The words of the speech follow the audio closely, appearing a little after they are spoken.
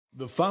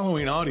The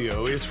following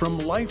audio is from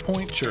Life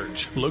Point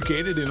Church,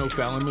 located in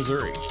O'Fallon,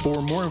 Missouri.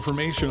 For more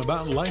information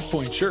about Life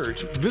Point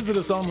Church, visit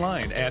us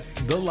online at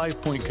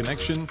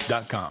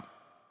thelifepointconnection.com.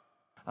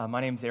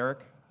 My name's Eric.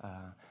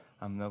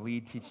 I'm the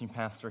lead teaching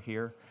pastor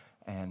here,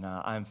 and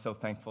I'm so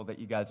thankful that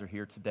you guys are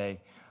here today.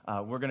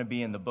 We're going to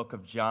be in the book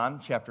of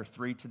John, chapter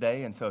 3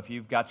 today, and so if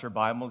you've got your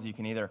Bibles, you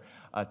can either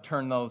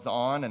turn those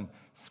on and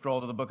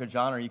scroll to the book of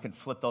John, or you can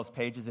flip those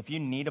pages. If you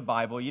need a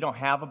Bible, you don't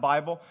have a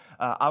Bible,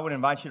 I would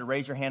invite you to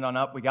raise your hand on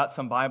up. We got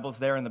some Bibles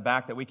there in the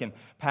back that we can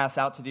pass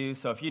out to you,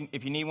 so if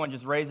you need one,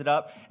 just raise it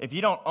up. If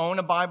you don't own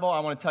a Bible,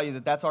 I want to tell you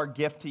that that's our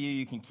gift to you.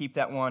 You can keep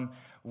that one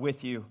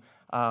with you.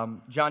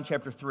 John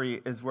chapter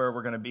 3 is where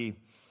we're going to be.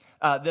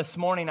 This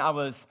morning I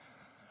was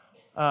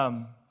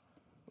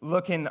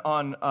looking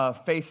on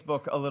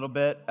Facebook a little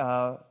bit.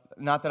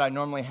 Not that I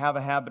normally have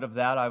a habit of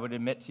that. I would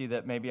admit to you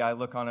that maybe I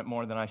look on it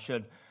more than I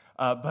should.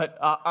 But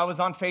I was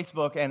on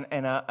Facebook,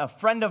 and a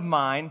friend of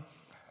mine,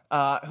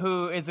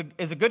 who is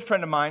a good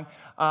friend of mine,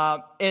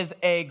 is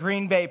a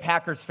Green Bay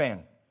Packers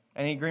fan.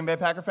 Any Green Bay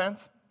Packer fans?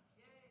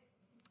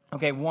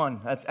 Okay, one.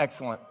 That's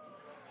excellent.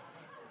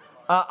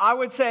 I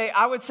would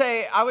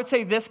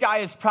say this guy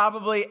is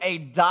probably a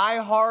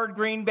diehard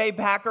Green Bay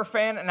Packer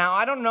fan. Now,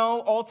 I don't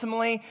know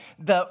ultimately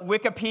the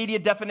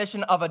Wikipedia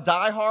definition of a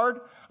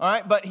diehard, all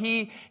right, but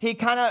he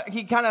kind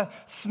of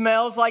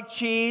smells like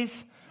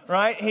cheese,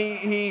 right?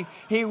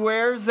 He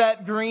wears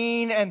that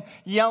green and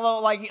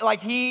yellow,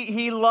 like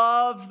he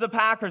loves the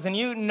Packers, and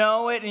you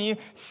know it, and you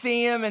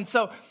see him, and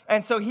so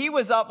he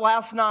was up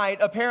last night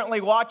apparently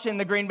watching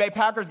the Green Bay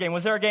Packers game.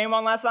 Was there a game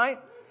on last night?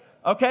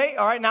 Okay,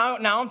 all right, now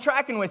I'm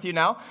tracking with you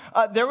now.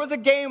 There was a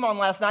game on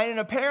last night, and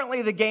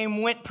apparently the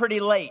game went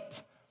pretty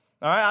late.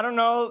 All right, I don't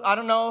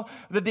know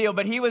the deal,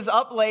 but he was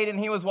up late and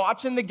he was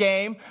watching the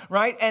game,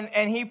 right?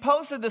 And he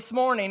posted this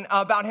morning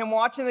about him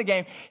watching the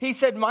game. He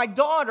said, "My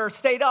daughter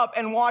stayed up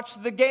and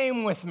watched the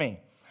game with me."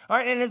 All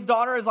right, and his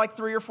daughter is like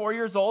 3 or 4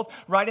 years old,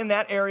 right in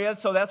that area,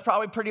 so that's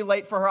probably pretty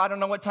late for her. I don't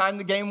know what time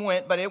the game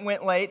went, but it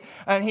went late.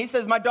 And he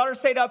says, "My daughter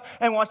stayed up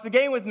and watched the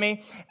game with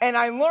me, and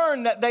I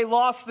learned that they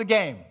lost the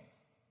game."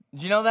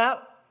 Did you know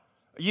that?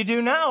 You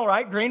do now,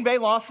 right? Green Bay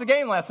lost the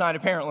game last night,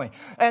 apparently.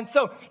 And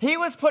so he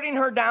was putting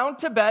her down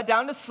to bed,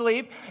 down to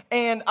sleep.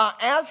 And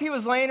as he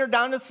was laying her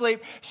down to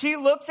sleep, she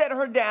looks at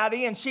her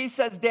daddy and she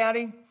says,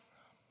 "Daddy,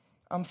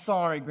 I'm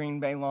sorry Green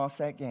Bay lost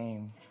that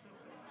game."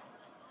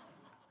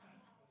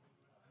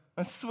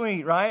 That's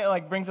sweet, right?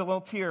 Like brings a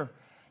little tear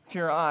to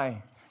your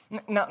eye.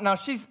 Now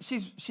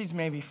she's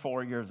maybe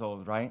 4 years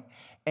old, right?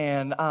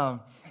 And I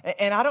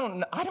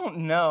don't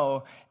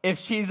know if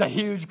she's a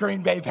huge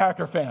Green Bay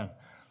Packer fan.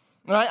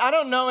 Right? I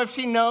don't know if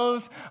she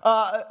knows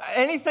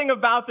anything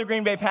about the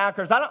Green Bay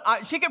Packers.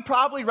 She could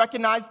probably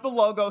recognize the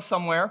logo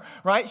somewhere,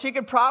 right? She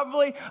could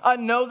probably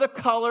know the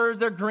colors.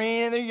 They're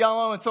green and they're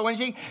yellow. And so when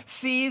she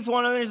sees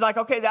one of them, she's like,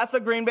 okay, that's a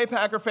Green Bay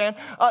Packer fan.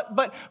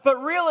 But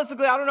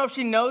realistically, I don't know if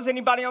she knows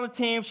anybody on the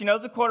team. She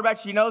knows the quarterback.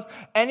 She knows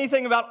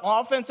anything about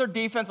offense or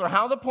defense or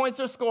how the points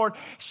are scored.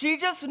 She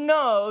just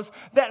knows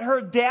that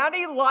her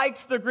daddy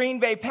likes the Green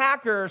Bay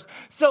Packers.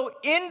 So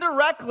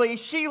indirectly,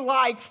 she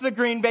likes the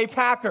Green Bay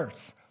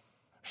Packers.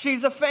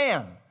 She's a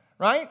fan,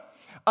 right?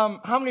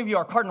 How many of you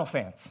are Cardinal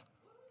fans?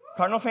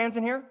 Cardinal fans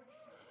in here?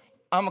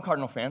 I'm a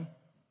Cardinal fan.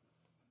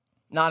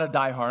 Not a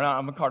diehard.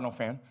 I'm a Cardinal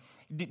fan.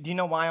 Do you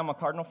know why I'm a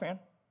Cardinal fan?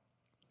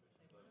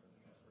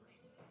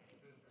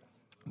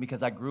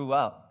 Because I grew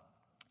up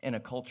in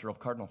a culture of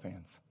Cardinal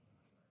fans.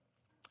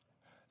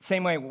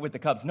 Same way with the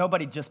Cubs.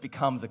 Nobody just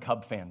becomes a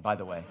Cub fan, by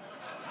the way.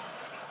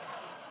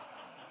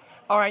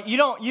 All right, you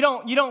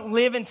don't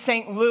live in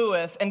St.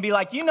 Louis and be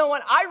like, you know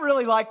what, I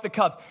really like the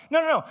Cubs.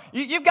 No.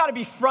 You've got to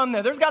be from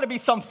there. There's got to be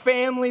some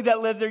family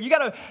that lives there. You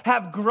got to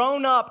have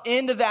grown up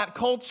into that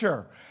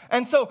culture.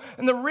 And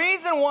the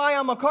reason why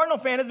I'm a Cardinal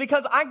fan is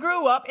because I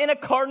grew up in a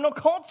Cardinal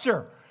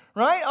culture,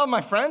 right? Oh, my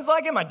friends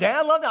like it. My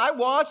dad loved it. I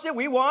watched it.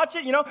 We watch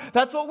it. You know,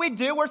 that's what we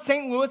do. We're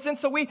St. Louis, and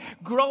so we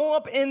grow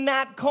up in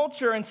that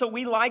culture, and so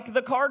we like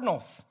the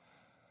Cardinals.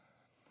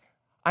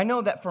 I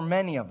know that for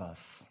many of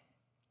us,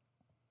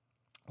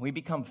 we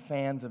become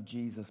fans of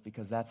Jesus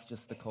because that's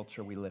just the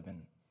culture we live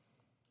in.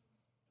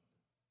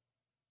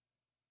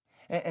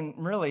 And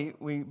really,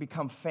 we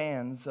become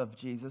fans of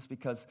Jesus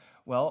because,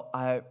 well,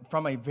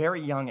 from a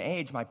very young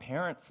age, my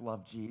parents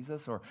loved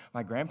Jesus, or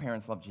my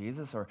grandparents loved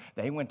Jesus, or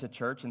they went to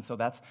church, and so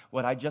that's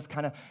what I just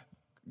kind of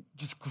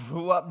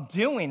grew up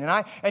doing.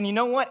 And you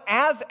know what?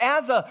 As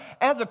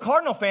a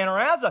Cardinal fan, or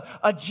as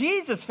a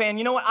Jesus fan,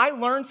 you know what? I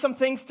learned some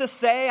things to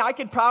say. I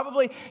could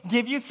probably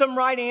give you some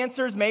right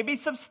answers, maybe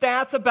some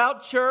stats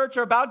about church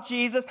or about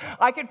Jesus.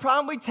 I could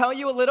probably tell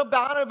you a little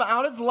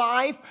about his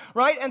life,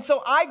 right? And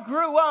so I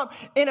grew up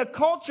in a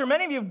culture.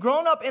 Many of you have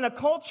grown up in a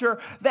culture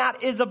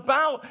that is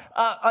about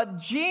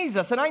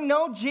Jesus. And I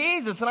know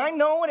Jesus, and I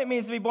know what it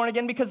means to be born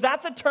again, because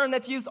that's a term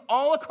that's used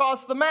all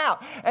across the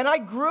map. And I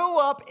grew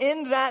up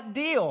in that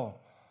deal.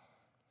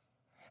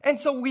 And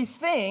so we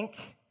think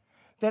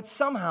that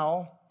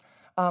somehow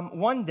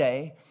one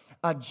day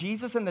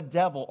Jesus and the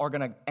devil are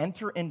going to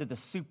enter into the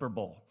Super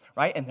Bowl,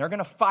 right? And they're going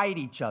to fight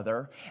each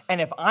other.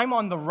 And if I'm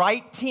on the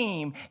right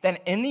team, then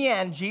in the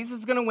end, Jesus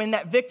is going to win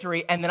that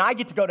victory, and then I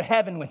get to go to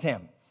heaven with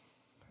him.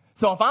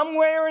 So if I'm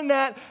wearing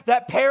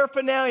that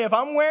paraphernalia, if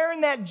I'm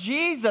wearing that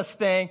Jesus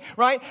thing,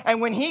 right, and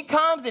when he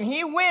comes and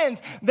he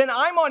wins, then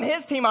I'm on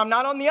his team. I'm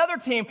not on the other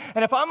team.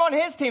 And if I'm on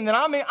his team, then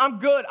I'm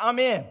good. I'm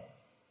in.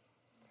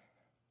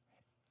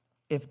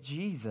 If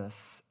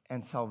Jesus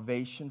and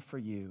salvation for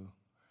you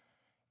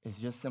is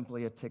just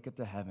simply a ticket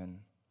to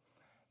heaven,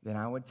 then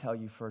I would tell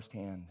you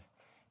firsthand,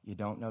 you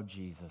don't know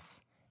Jesus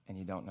and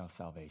you don't know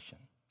salvation.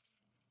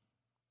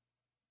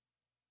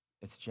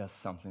 It's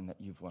just something that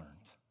you've learned.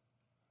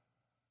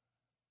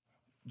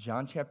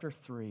 John chapter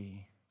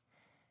 3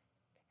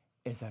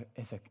 is an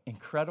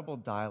incredible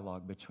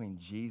dialogue between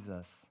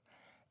Jesus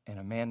and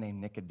a man named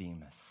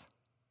Nicodemus.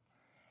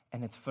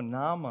 And it's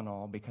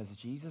phenomenal because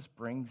Jesus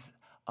brings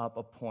up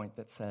a point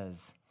that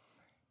says,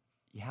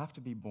 you have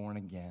to be born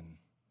again.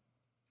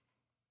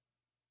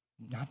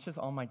 Not just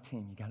on my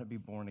team, you got to be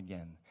born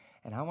again.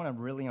 And I want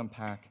to really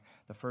unpack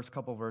the first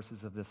couple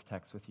verses of this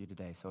text with you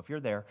today. So if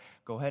you're there,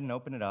 go ahead and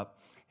open it up,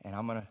 and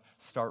I'm going to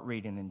start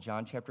reading in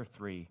John chapter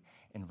 3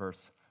 in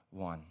verse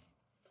 1.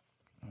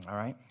 All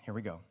right, here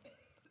we go.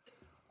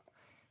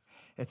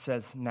 It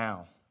says,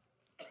 now,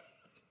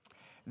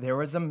 there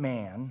was a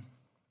man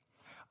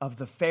of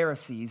the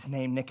Pharisees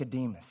named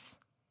Nicodemus.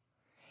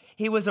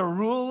 He was a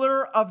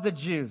ruler of the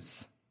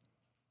Jews.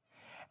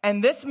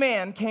 And this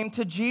man came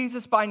to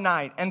Jesus by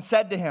night and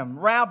said to him,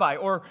 Rabbi,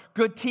 or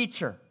good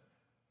teacher,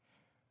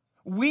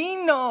 we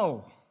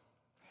know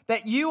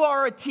that you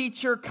are a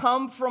teacher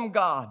come from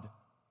God.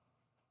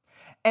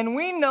 And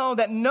we know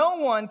that no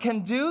one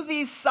can do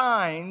these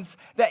signs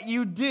that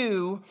you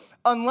do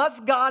unless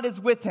God is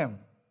with him.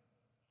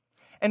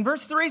 And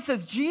verse 3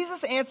 says,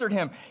 Jesus answered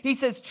him. He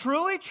says,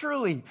 truly,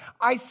 truly,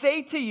 I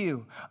say to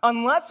you,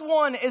 unless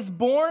one is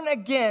born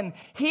again,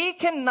 he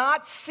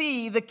cannot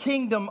see the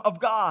kingdom of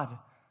God.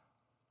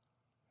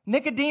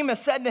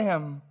 Nicodemus said to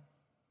him,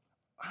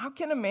 how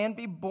can a man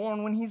be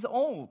born when he's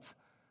old?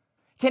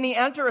 Can he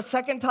enter a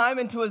second time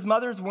into his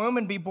mother's womb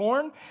and be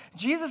born?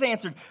 Jesus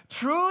answered,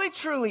 truly,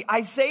 truly,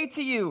 I say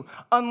to you,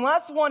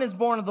 unless one is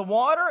born of the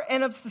water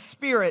and of the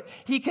Spirit,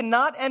 he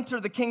cannot enter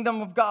the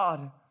kingdom of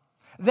God.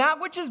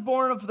 That which is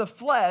born of the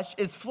flesh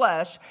is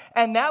flesh,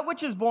 and that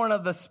which is born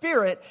of the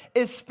Spirit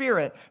is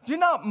spirit. Do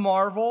not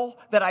marvel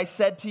that I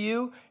said to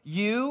you,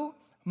 you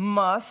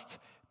must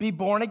be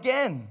born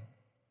again.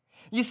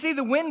 You see,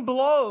 the wind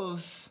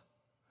blows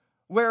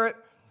where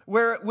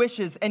it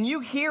wishes, and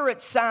you hear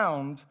its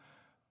sound,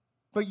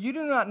 but you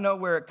do not know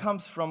where it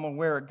comes from or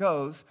where it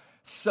goes.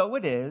 So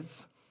it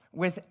is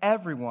with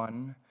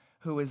everyone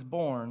who is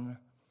born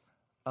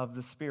of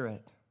the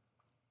Spirit.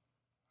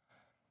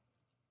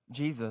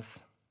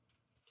 Jesus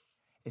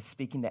is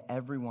speaking to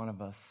every one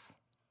of us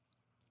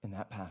in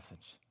that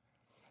passage.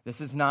 This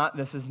is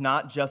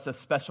not just a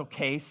special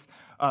case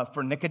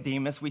for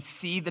Nicodemus. We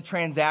see the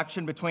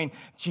transaction between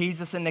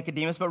Jesus and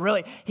Nicodemus, but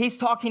really, he's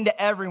talking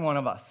to every one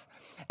of us.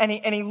 And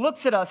he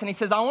looks at us and he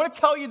says, I want to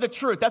tell you the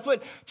truth. That's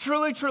what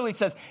truly, truly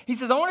says. He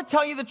says, I want to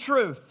tell you the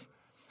truth.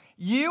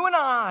 You and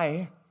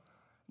I,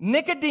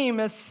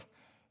 Nicodemus,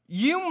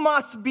 you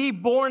must be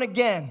born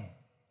again.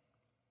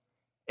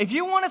 If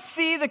you want to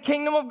see the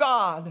kingdom of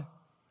God,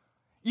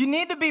 you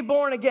need to be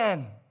born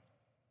again.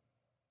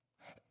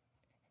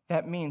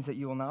 That means that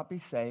you will not be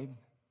saved,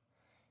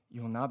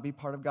 you will not be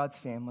part of God's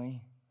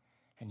family,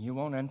 and you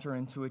won't enter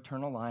into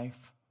eternal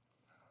life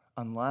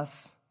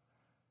unless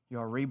you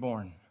are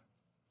reborn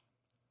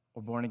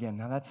or born again.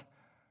 Now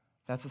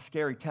that's a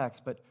scary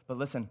text, but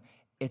listen,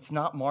 it's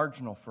not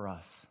marginal for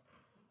us.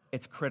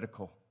 It's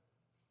critical.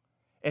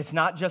 It's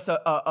not just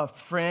a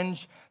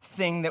fringe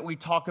thing that we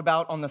talk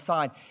about on the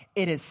side.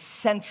 It is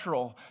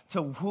central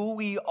to who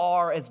we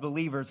are as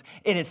believers.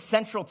 It is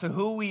central to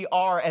who we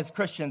are as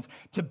Christians,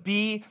 to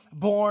be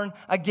born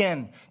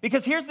again.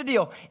 Because here's the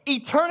deal.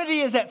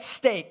 Eternity is at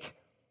stake.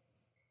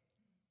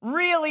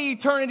 Really,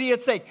 eternity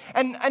at stake.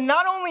 And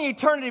not only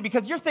eternity,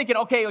 because you're thinking,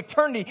 okay,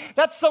 eternity,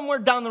 that's somewhere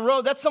down the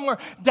road. That's somewhere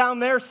down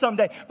there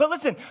someday. But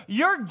listen,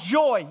 your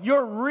joy,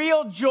 your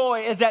real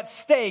joy is at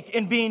stake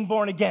in being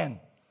born again.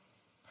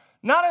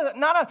 Not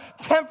a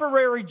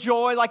temporary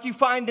joy like you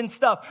find in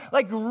stuff.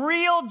 Like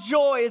real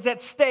joy is at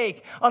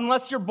stake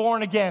unless you're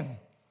born again.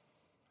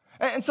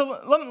 And so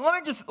let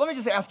me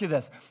just ask you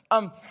this.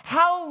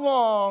 How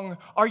long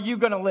are you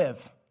going to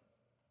live?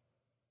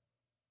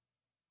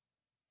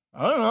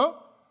 I don't know.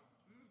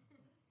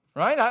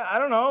 Right? I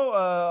don't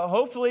know.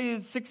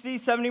 Hopefully 60,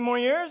 70 more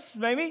years,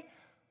 maybe.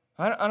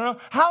 I don't know.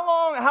 How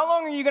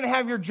long are you going to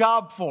have your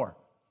job for?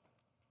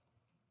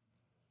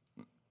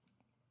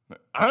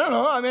 I don't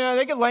know. I mean,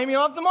 they could lay me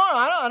off tomorrow.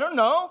 I don't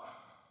know,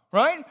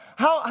 right?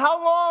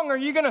 How long are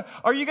you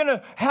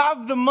gonna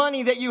have the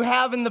money that you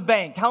have in the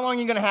bank? How long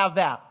are you gonna have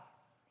that?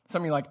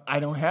 Some of you are like, I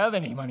don't have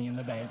any money in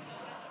the bank.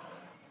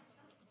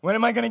 When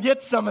am I gonna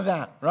get some of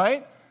that,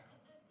 right?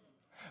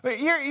 But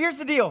here's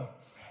the deal.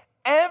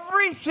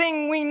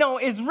 Everything we know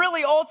is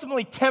really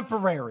ultimately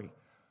temporary.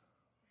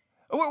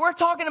 We're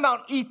talking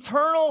about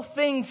eternal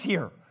things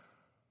here.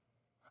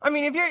 I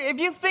mean, if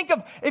you think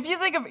of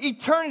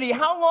eternity,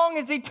 how long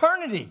is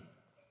eternity?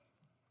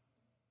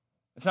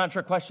 It's not a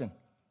trick question.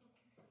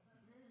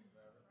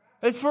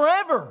 It's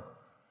forever.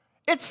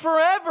 It's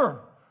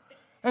forever.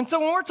 And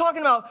so when we're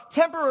talking about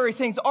temporary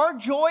things, our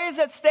joy is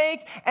at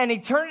stake and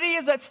eternity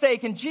is at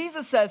stake. And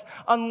Jesus says,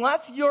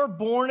 unless you're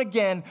born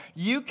again,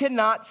 you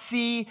cannot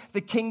see the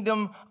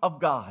kingdom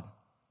of God.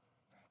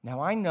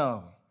 Now, I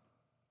know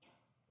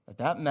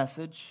that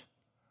message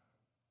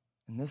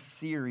in this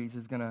series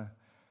is going to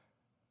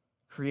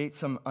create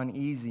some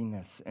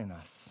uneasiness in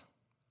us.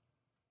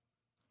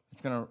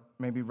 It's going to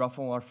maybe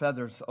ruffle our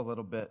feathers a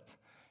little bit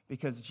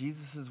because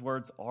Jesus'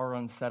 words are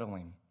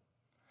unsettling.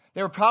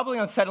 They were probably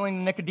unsettling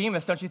to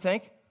Nicodemus, don't you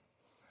think?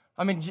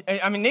 I mean,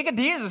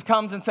 Nicodemus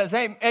comes and says,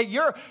 hey,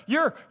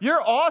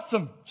 you're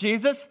awesome,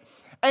 Jesus.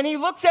 And he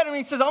looks at him and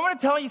he says, I'm going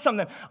to tell you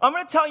something. I'm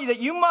going to tell you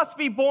that you must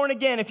be born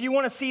again if you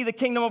want to see the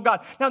kingdom of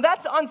God. Now,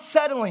 that's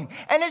unsettling,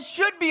 and it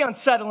should be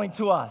unsettling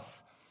to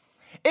us.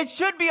 It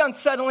should be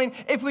unsettling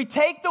if we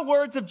take the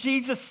words of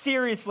Jesus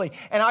seriously.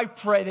 And I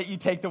pray that you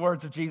take the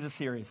words of Jesus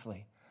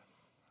seriously.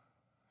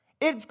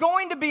 It's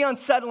going to be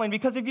unsettling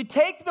because if you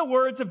take the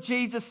words of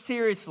Jesus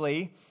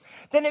seriously,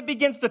 then it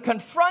begins to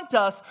confront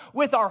us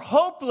with our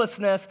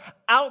hopelessness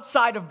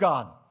outside of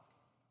God.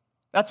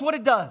 That's what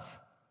it does.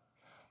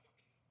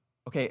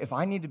 Okay, if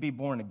I need to be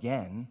born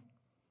again,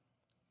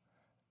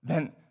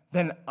 then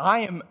I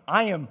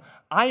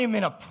am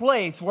in a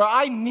place where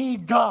I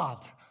need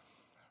God.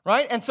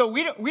 Right? And so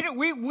we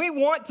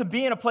want to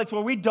be in a place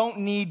where we don't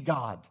need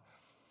God.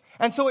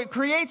 And so it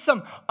creates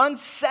some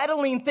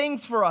unsettling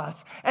things for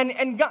us.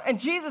 And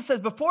Jesus says,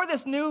 before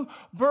this new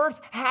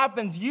birth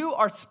happens, you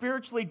are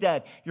spiritually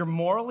dead. You're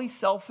morally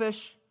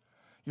selfish.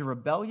 You're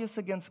rebellious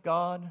against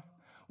God.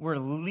 We're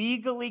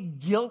legally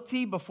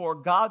guilty before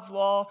God's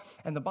law.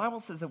 And the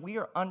Bible says that we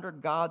are under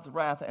God's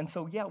wrath. And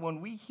so, yeah,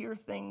 when we hear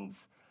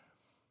things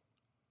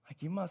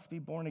like you must be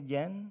born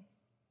again,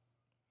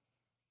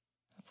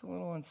 that's a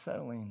little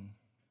unsettling,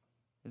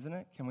 isn't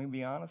it? Can we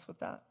be honest with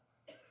that?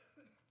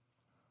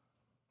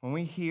 When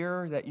we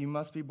hear that you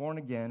must be born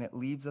again, it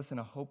leaves us in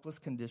a hopeless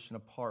condition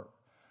apart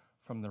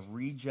from the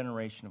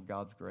regeneration of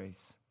God's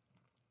grace.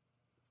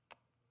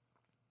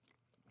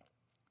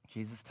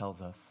 Jesus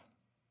tells us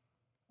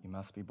you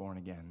must be born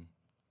again.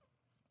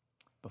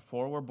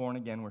 Before we're born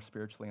again, we're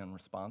spiritually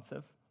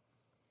unresponsive.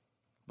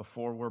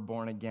 Before we're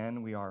born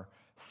again, we are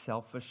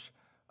selfishly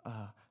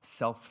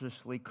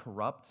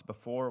corrupt.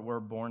 Before we're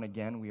born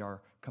again, we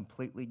are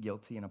completely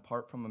guilty, and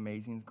apart from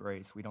amazing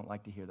grace, we don't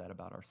like to hear that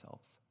about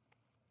ourselves.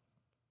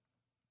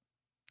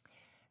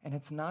 And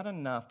it's not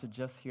enough to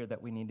just hear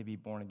that we need to be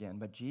born again,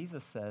 but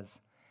Jesus says,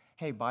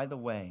 hey, by the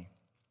way,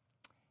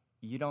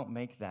 you don't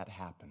make that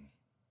happen.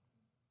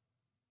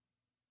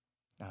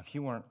 Now, if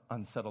you weren't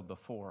unsettled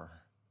before,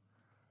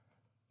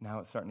 now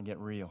it's starting to get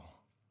real.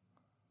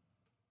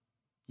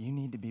 You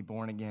need to be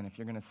born again if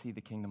you're going to see the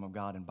kingdom of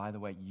God. And by the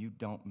way, you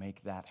don't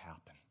make that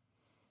happen.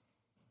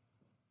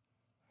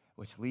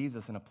 Which leaves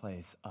us in a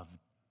place of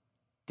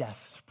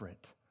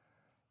desperate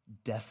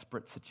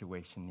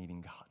situation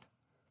needing God.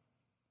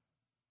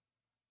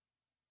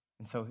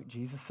 And so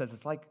Jesus says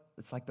it's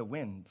like the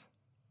wind.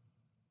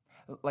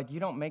 Like you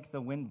don't make the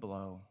wind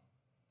blow.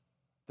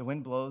 The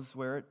wind blows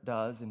where it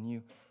does, and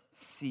you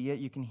see it,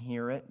 you can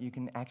hear it, you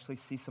can actually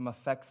see some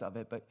effects of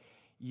it, but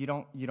you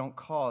don't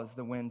cause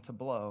the wind to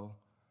blow.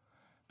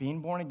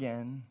 Being born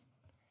again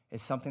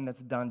is something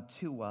that's done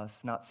to us,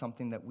 not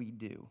something that we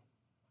do.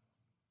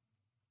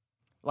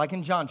 Like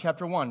in John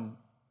chapter 1,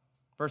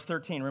 verse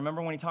 13.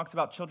 Remember when he talks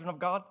about children of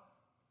God?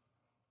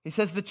 He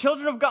says the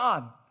children of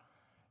God,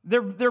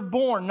 they're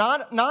born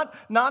not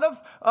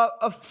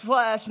of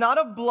flesh, not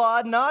of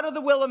blood, not of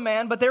the will of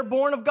man, but they're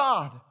born of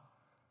God.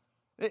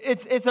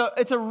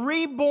 It's a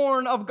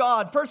reborn of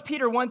God. 1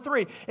 Peter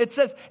 1:3. It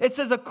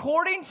says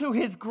according to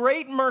his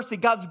great mercy,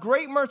 God's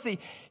great mercy,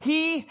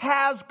 he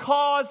has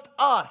caused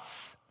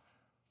us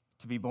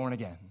to be born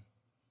again.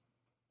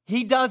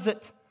 He does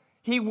it.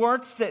 He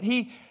works it.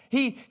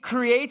 He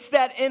creates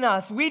that in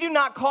us. We do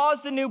not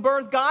cause the new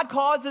birth. God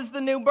causes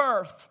the new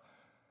birth.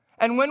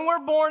 And when we're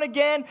born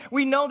again,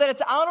 we know that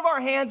it's out of our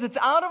hands, it's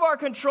out of our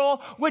control,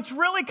 which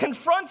really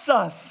confronts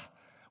us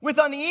with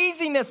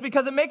uneasiness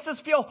because it makes us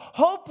feel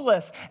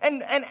hopeless.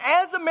 And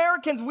as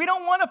Americans, we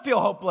don't want to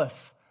feel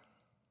hopeless.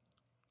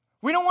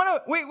 We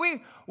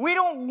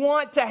don't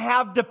want to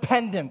have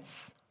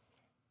dependence.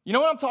 You know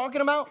what I'm talking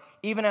about?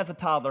 Even as a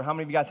toddler. How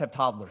many of you guys have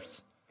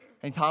toddlers?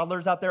 Any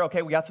toddlers out there?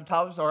 Okay, we got some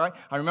toddlers, all right.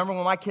 I remember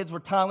when my kids were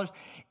toddlers.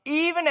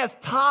 Even as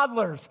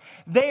toddlers,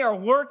 they are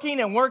working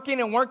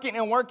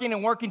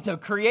to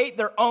create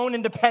their own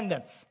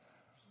independence.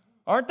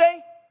 Aren't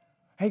they?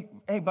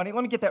 Hey, buddy,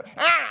 let me get that.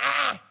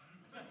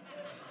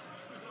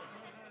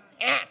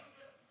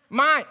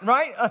 Mine,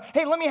 right?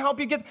 Hey, let me help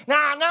you get. Nah,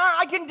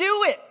 I can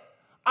do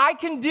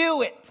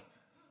it.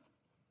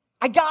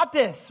 I got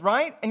this,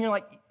 right? And you're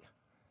like,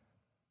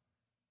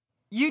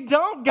 you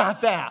don't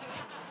got that.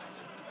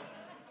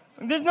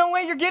 There's no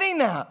way you're getting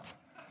that.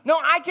 No,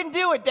 I can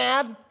do it,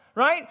 Dad.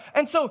 right?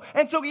 And so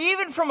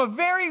even from a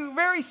very,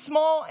 very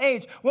small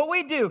age, what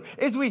we do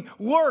is we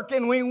work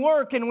and we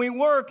work and we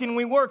work and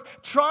we work,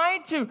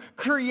 trying to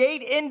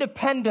create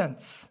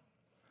independence.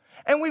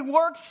 And we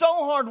work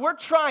so hard. We're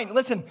trying.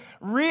 Listen,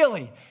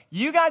 really,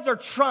 you guys are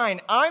trying.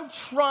 I'm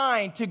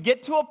trying to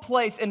get to a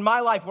place in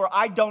my life where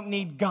I don't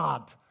need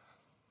God.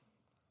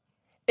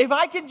 If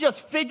I could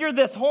just figure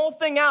this whole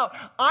thing out,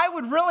 I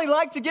would really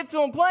like to get to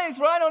a place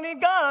where I don't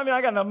need God. I mean,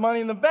 I got enough money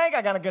in the bank.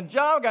 I got a good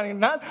job.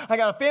 I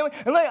got a family.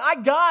 And look, I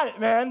got it,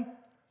 man.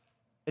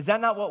 Is that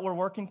not what we're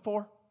working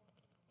for?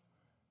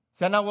 Is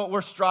that not what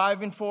we're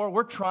striving for?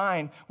 We're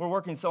trying. We're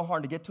working so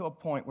hard to get to a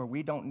point where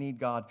we don't need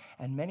God.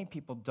 And many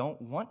people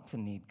don't want to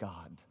need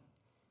God.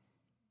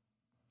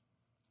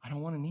 I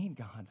don't want to need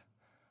God.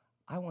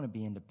 I want to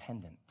be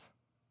independent.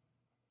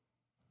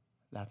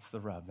 That's the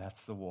rub.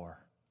 That's the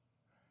war.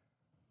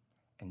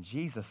 And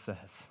Jesus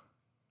says,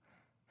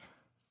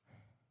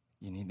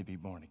 you need to be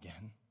born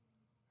again.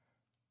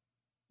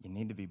 You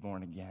need to be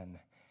born again.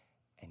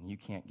 And you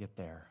can't get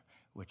there,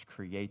 which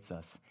creates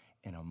us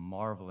in a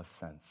marvelous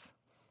sense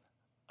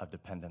of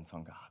dependence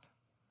on God.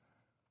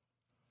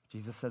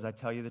 Jesus says, I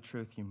tell you the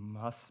truth, you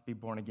must be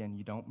born again.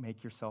 You don't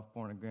make yourself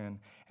born again.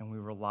 And we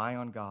rely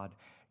on God.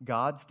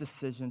 God's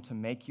decision to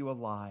make you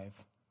alive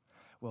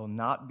will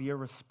not be a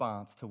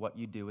response to what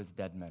you do as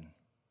dead men.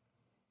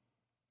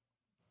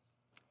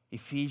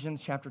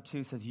 Ephesians chapter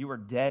 2 says, you are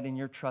dead in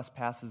your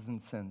trespasses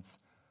and sins.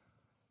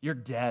 You're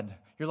dead.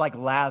 You're like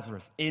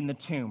Lazarus in the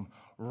tomb,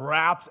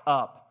 wrapped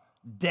up,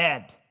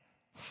 dead,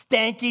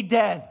 stanky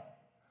dead,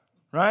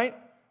 right?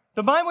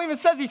 The Bible even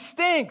says he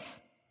stinks.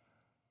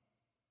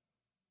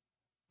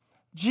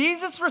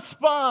 Jesus'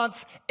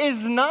 response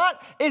is not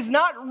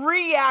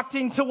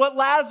reacting to what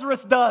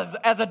Lazarus does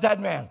as a dead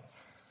man.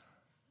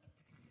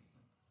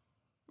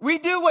 We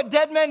do what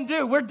dead men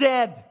do. We're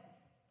dead.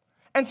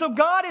 And so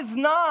God is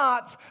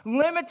not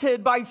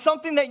limited by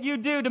something that you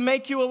do to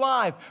make you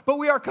alive, but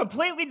we are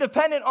completely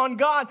dependent on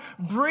God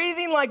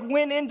breathing like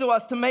wind into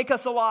us to make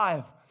us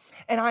alive.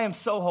 And I am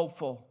so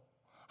hopeful.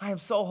 I am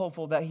so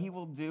hopeful that he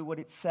will do what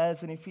it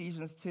says in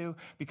Ephesians 2.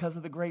 Because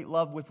of the great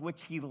love with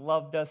which he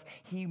loved us,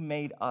 he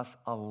made us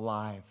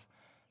alive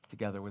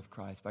together with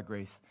Christ. By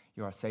grace,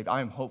 you are saved.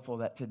 I am hopeful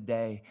that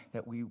today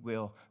that we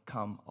will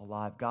come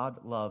alive.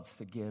 God loves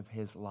to give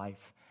his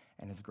life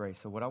and his grace.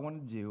 So what I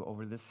want to do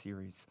over this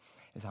series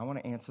is I want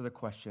to answer the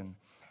question,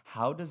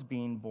 how does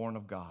being born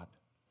of God,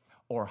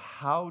 or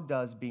how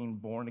does being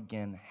born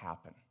again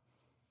happen?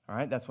 All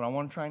right, that's what I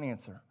want to try and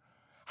answer.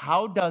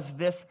 How does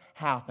this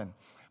happen?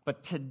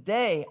 But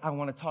today, I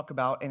want to talk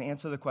about and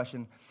answer the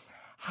question,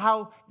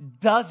 how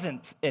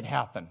doesn't it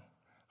happen?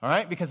 All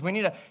right, because we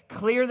need to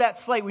clear that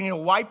slate. We need to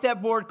wipe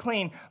that board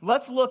clean.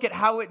 Let's look at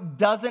how it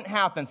doesn't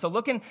happen. So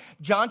look in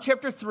John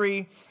chapter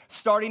 3,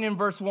 starting in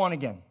verse 1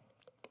 again.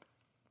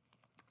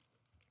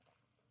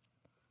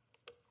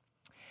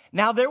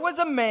 Now there was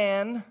a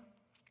man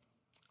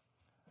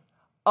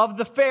of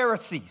the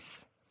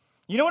Pharisees.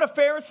 You know what a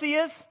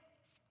Pharisee is?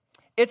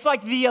 It's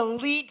like the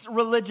elite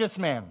religious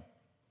man.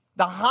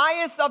 The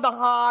highest of the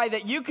high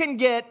that you can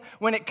get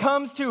when it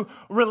comes to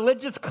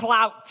religious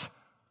clout.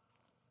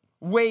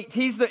 Weight.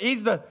 He's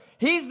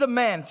the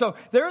man. So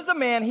there's a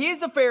man,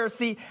 he's a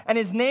Pharisee, and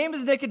his name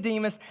is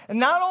Nicodemus. And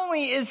not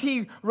only is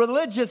he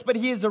religious, but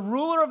he is a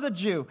ruler of the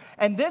Jew.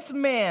 And this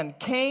man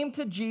came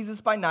to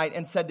Jesus by night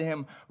and said to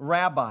him,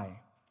 Rabbi,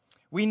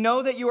 we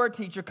know that you are a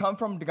teacher come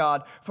from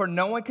God, for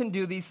no one can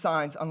do these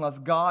signs unless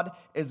God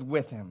is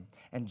with him.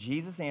 And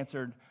Jesus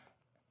answered,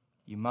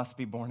 you must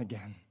be born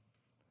again.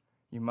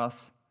 You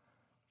must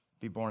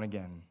be born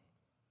again.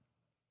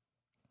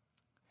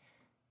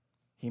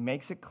 He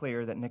makes it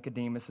clear that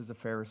Nicodemus is a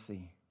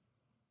Pharisee,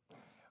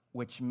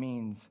 which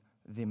means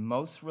the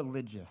most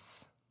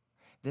religious.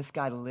 This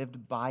guy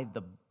lived by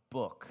the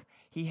book.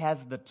 He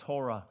has the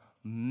Torah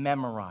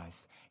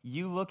memorized.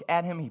 You look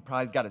at him, he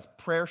probably's got his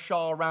prayer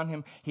shawl around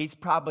him. He's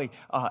probably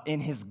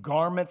in his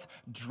garments,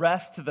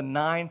 dressed to the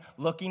nine,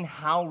 looking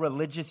how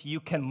religious you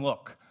can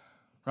look.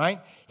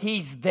 Right?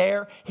 He's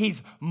there. He's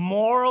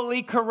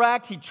morally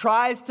correct. He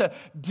tries to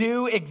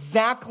do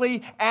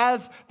exactly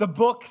as the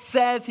book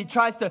says. He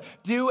tries to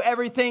do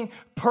everything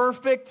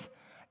perfect,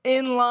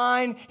 in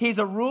line. He's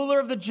a ruler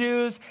of the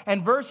Jews.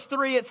 And verse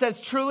 3, it says,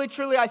 truly,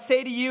 truly, I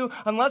say to you,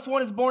 unless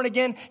one is born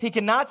again, he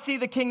cannot see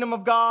the kingdom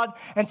of God.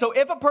 And so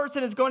if a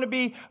person is going to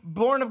be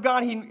born of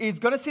God, he's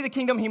going to see the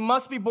kingdom, he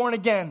must be born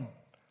again.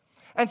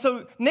 And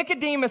so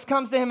Nicodemus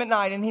comes to him at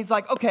night and he's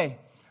like, okay,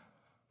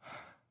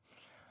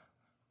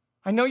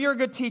 I know you're a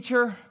good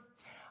teacher.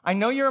 I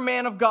know you're a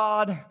man of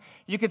God.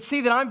 You could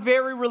see that I'm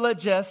very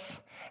religious.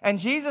 And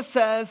Jesus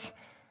says,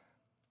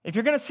 if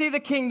you're going to see the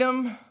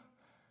kingdom,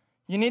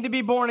 you need to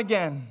be born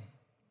again.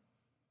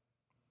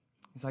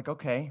 He's like,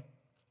 okay.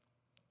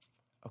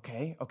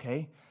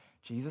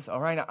 Jesus, all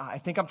right, I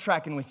think I'm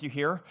tracking with you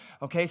here.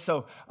 Okay,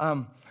 so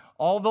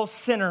all those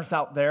sinners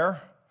out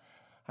there,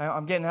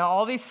 I'm getting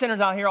all these sinners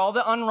out here, all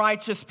the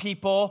unrighteous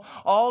people,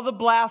 all the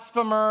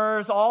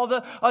blasphemers, all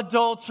the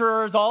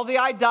adulterers, all the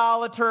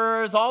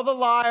idolaters, all the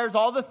liars,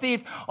 all the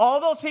thieves, all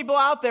those people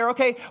out there,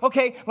 okay,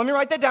 let me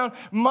write that down,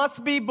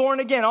 must be born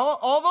again.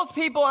 All those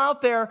people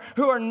out there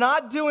who are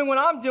not doing what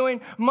I'm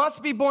doing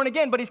must be born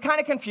again. But he's kind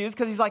of confused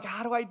because he's like,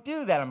 how do I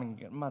do that? I'm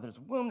in a mother's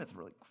womb. That's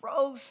really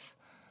gross.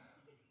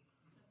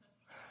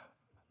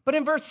 But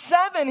in verse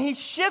 7, he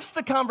shifts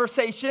the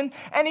conversation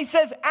and he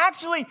says,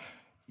 actually,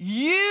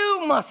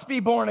 you must be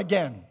born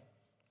again.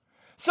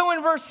 So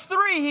in verse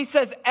 3, he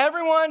says,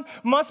 everyone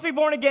must be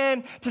born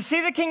again to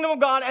see the kingdom of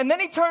God. And then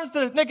he turns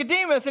to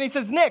Nicodemus and he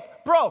says, Nick,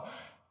 bro,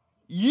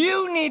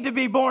 you need to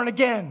be born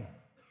again.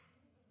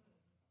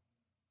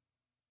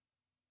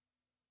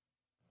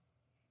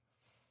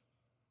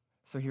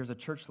 So here's a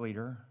church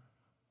leader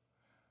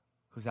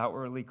who's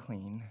outwardly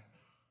clean,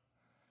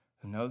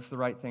 who knows the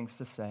right things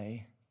to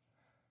say.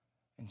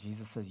 And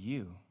Jesus says,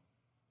 you,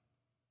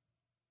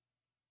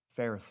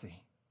 Pharisee,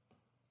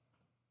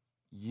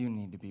 you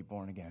need to be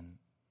born again.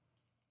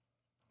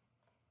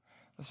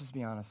 Let's just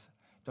be honest.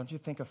 Don't you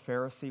think a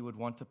Pharisee would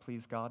want to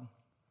please God?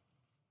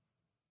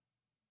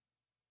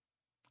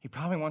 He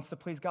probably wants to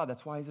please God.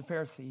 That's why he's a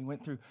Pharisee. He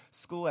went through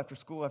school after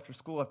school after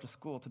school after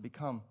school to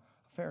become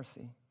a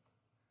Pharisee.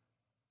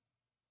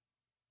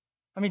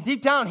 I mean,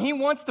 deep down, he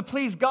wants to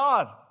please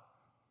God.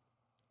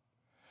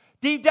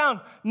 Deep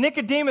down,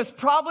 Nicodemus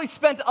probably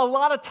spent a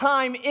lot of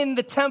time in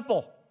the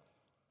temple.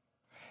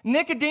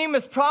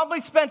 Nicodemus probably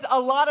spent a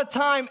lot of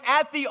time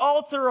at the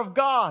altar of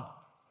God.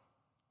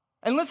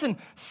 And listen,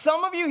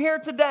 some of you here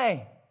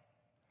today,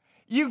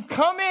 you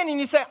come in and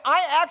you say,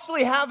 I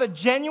actually have a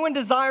genuine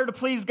desire to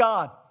please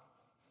God.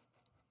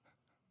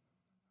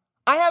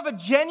 I have a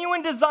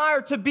genuine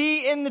desire to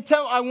be in the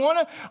temple.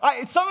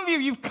 Some of you,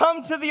 you've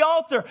come to the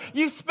altar.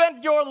 You've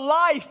spent your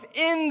life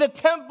in the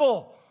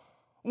temple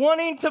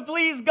wanting to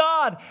please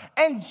God.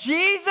 And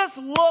Jesus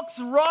looks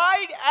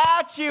right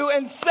at you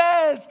and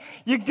says,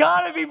 you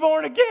got to be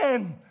born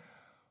again.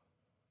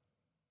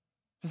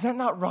 Does that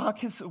not rock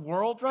his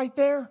world right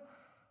there?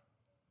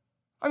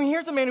 I mean,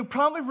 here's a man who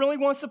probably really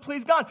wants to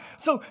please God.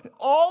 So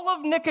all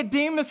of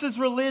Nicodemus's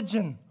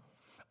religion,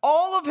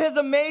 all of his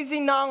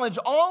amazing knowledge,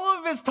 all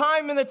of his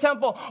time in the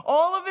temple,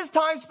 all of his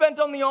time spent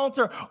on the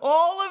altar,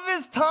 all of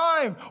his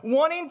time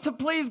wanting to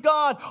please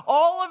God,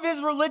 all of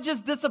his religious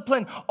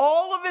discipline,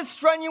 all of his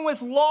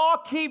strenuous law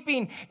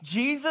keeping,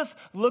 Jesus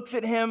looks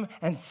at him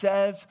and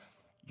says,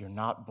 you're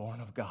not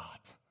born of God.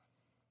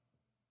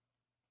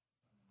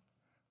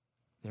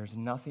 There's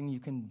nothing you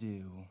can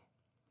do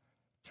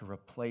to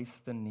replace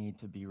the need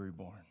to be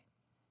reborn.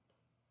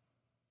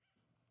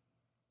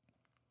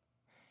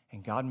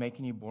 And God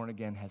making you born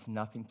again has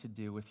nothing to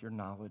do with your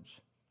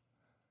knowledge.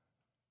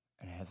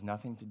 And it has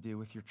nothing to do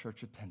with your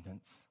church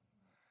attendance.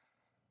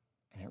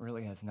 And it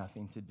really has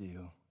nothing to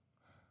do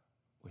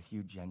with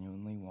you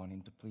genuinely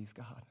wanting to please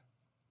God.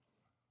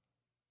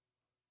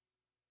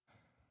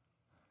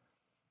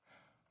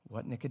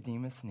 What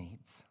Nicodemus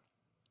needs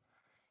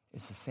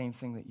is the same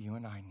thing that you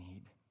and I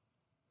need.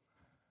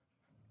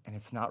 And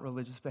it's not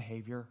religious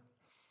behavior,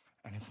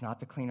 and it's not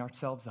to clean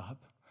ourselves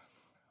up.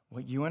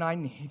 What you and I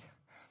need,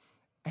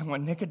 and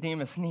what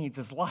Nicodemus needs,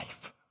 is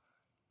life.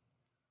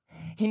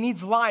 He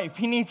needs life.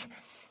 He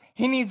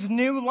needs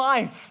new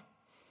life.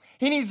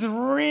 He needs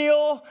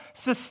real,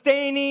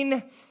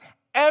 sustaining,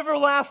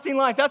 everlasting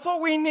life. That's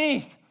what we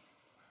need.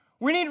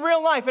 We need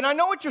real life. And I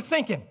know what you're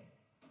thinking.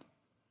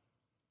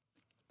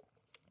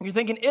 You're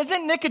thinking,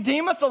 isn't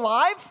Nicodemus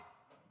alive?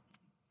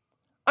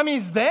 I mean,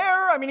 he's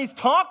there. I mean, he's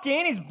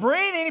talking. He's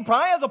breathing. He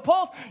probably has a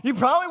pulse. You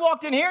probably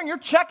walked in here and you're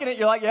checking it.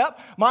 You're like, yep,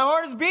 my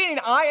heart is beating.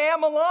 I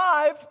am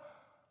alive.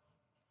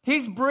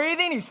 He's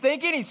breathing. He's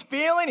thinking. He's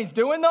feeling. He's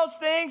doing those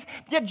things.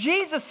 Yet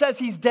Jesus says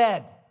he's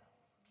dead.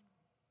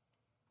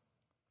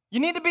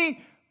 You need to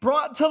be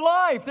brought to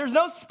life. There's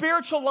no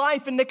spiritual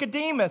life in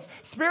Nicodemus.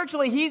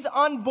 Spiritually, he's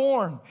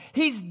unborn.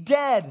 He's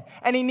dead,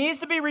 and he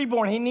needs to be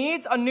reborn. He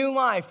needs a new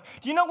life.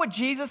 Do you know what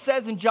Jesus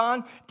says in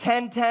John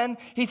 10:10?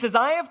 He says,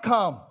 I have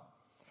come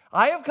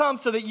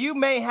so that you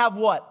may have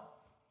what?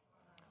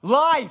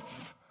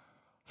 Life.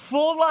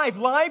 Full life.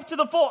 Life to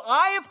the full.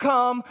 I have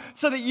come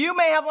so that you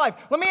may have life.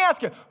 Let me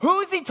ask you,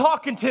 who is he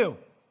talking to?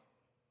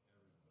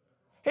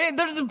 Hey,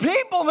 there's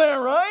people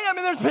there, right? I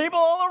mean, there's people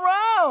all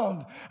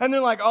around. And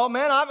they're like, oh,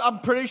 man, I'm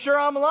pretty sure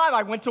I'm alive.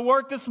 I went to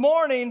work this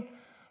morning,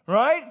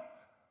 right?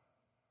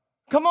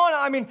 Come on.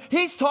 I mean,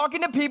 he's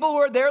talking to people who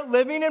are there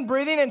living and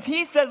breathing. And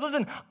he says,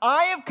 listen,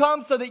 I have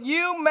come so that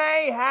you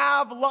may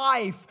have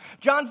life.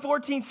 John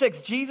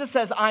 14:6, Jesus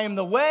says, I am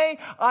the way,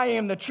 I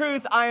am the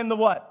truth, I am the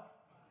what?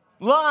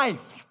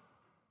 Life.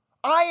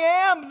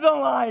 I am the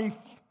life.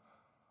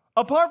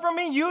 Apart from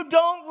me, you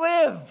don't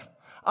live.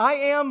 I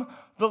am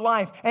the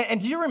life.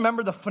 And do you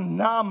remember the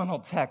phenomenal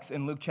text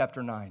in Luke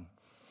chapter 9?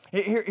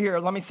 Here,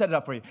 let me set it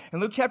up for you. In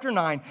Luke chapter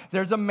 9,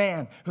 there's a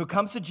man who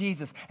comes to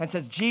Jesus and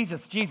says,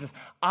 Jesus,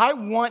 I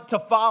want to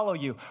follow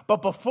you.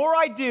 But before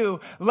I do,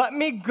 let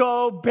me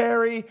go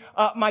bury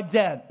my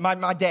dad.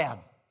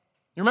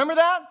 You remember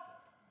that?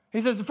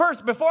 He says,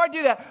 first, before I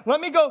do that,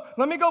 let me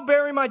go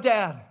bury my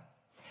dad.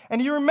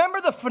 And you remember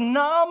the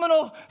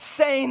phenomenal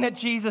saying that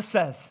Jesus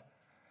says.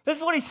 This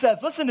is what he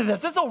says. Listen to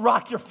this. This will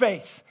rock your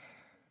face.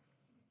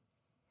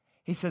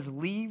 He says,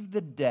 leave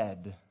the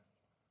dead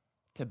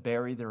to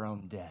bury their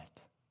own dead.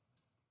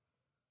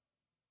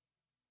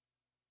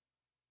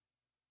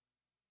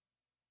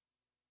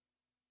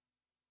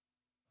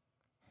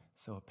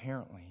 So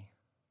apparently,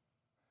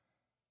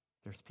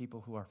 there's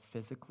people who are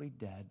physically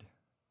dead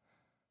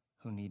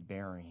who need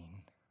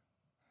burying.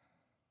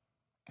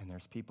 And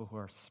there's people who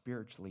are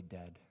spiritually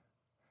dead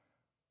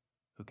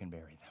who can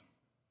bury them.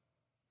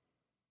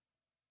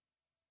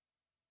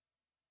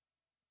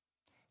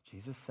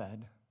 Jesus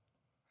said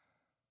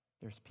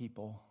there's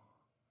people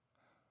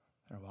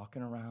that are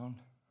walking around,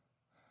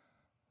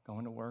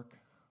 going to work,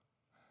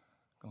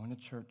 going to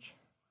church,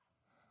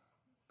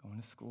 going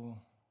to school,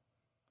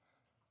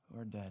 who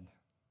are dead.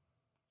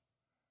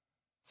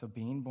 So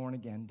being born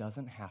again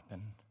doesn't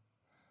happen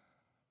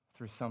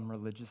through some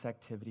religious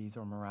activities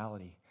or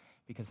morality,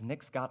 because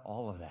Nick's got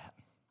all of that.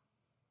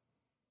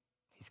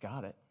 He's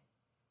got it.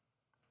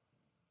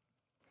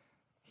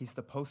 He's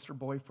the poster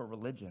boy for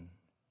religion,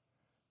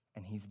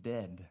 and he's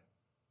dead.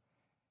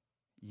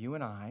 You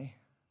and I,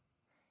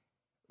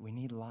 we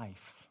need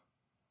life.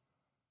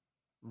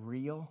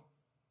 Real,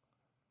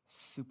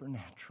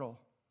 supernatural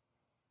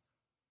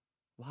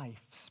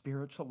life,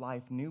 spiritual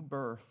life, new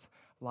birth.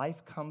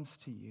 Life comes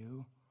to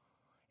you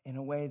in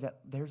a way that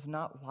there's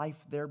not life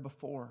there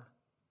before.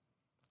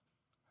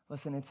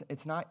 Listen,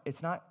 it's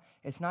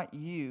not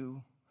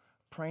you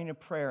praying a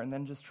prayer and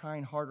then just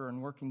trying harder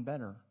and working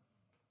better.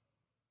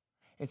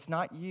 It's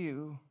not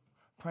you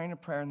praying a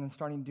prayer and then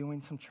starting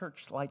doing some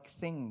church-like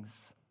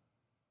things.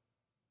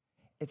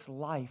 It's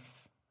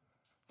life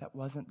that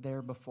wasn't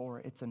there before.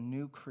 It's a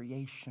new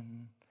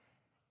creation.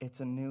 It's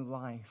a new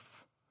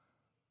life.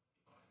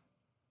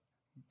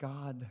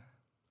 God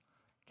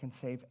can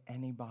save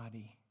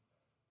anybody.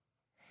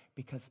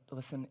 Because,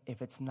 listen,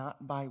 if it's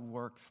not by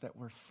works that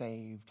we're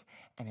saved,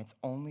 and it's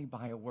only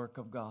by a work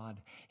of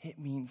God, it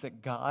means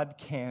that God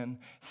can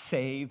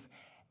save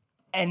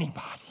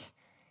anybody,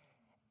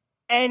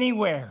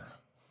 anywhere,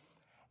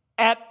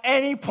 at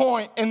any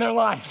point in their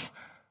life.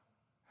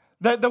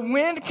 That the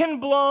wind can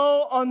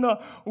blow on the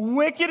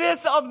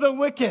wickedest of the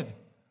wicked.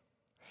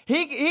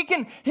 He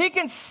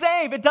can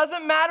save. It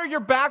doesn't matter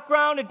your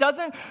background. It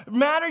doesn't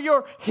matter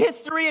your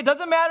history. It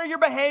doesn't matter your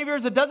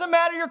behaviors. It doesn't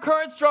matter your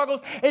current struggles.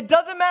 It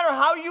doesn't matter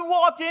how you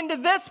walked into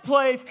this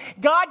place.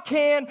 God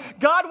can,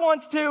 God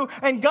wants to,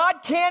 and God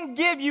can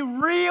give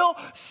you real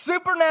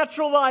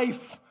supernatural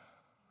life.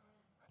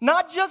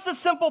 Not just a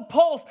simple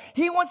pulse.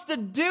 He wants to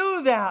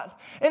do that.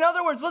 In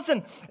other words,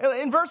 listen,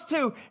 in verse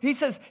 2, he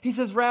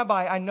says,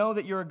 Rabbi, I know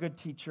that you're a good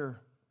teacher,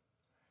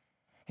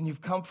 and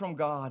you've come from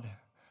God.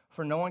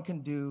 For no one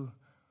can do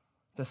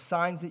the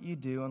signs that you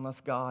do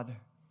unless God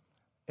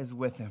is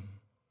with him.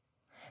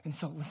 And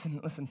so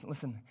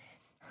listen.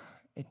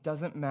 It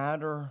doesn't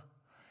matter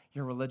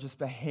your religious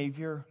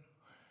behavior,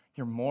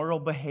 your moral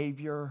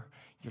behavior,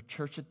 your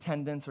church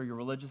attendance, or your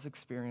religious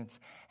experience.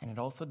 And it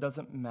also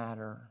doesn't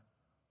matter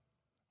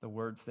the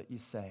words that you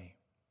say.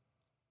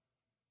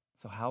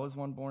 So how is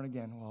one born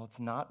again? Well, it's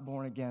not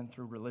born again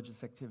through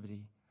religious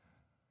activity.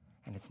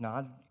 And it's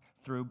not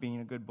through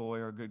being a good boy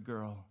or a good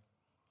girl.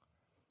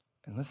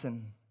 And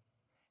listen,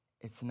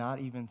 it's not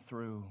even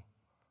through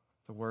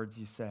the words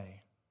you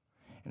say.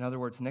 In other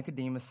words,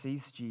 Nicodemus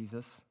sees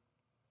Jesus,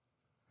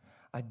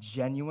 a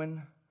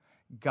genuine,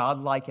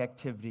 God-like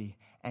activity,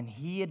 and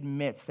he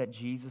admits that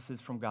Jesus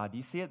is from God. Do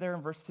you see it there in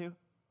verse 2?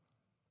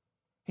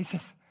 He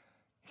says,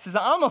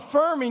 I'm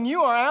affirming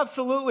you are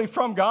absolutely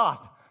from God.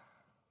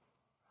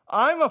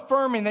 I'm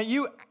affirming that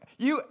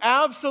you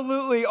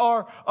absolutely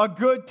are a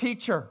good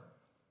teacher.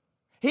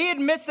 He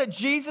admits that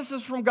Jesus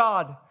is from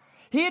God.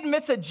 He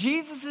admits that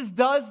Jesus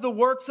does the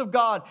works of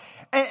God.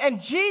 And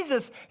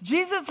Jesus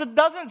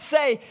doesn't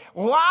say,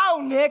 wow,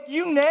 Nick,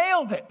 you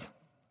nailed it.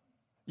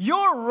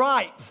 You're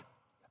right.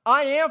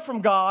 I am from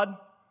God,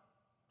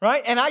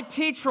 right? And I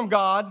teach from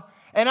God,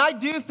 and I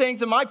do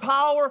things, and my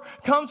power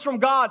comes from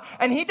God.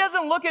 And he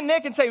doesn't look at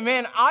Nick and say,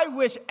 man, I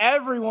wish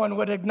everyone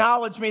would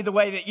acknowledge me the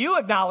way that you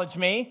acknowledge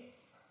me.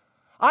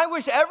 I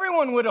wish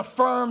everyone would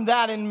affirm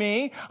that in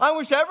me. I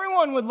wish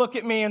everyone would look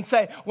at me and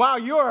say, wow,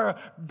 you are a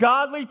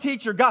godly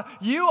teacher. God,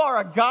 you are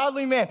a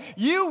godly man.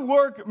 You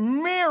work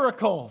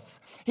miracles.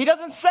 He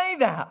doesn't say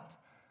that.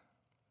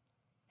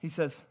 He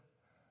says,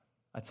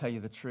 I tell you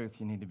the truth,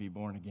 you need to be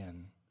born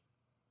again.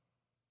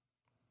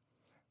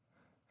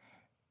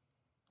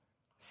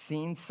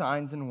 Seeing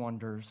signs and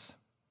wonders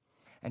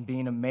and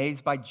being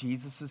amazed by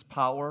Jesus'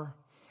 power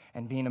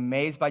and being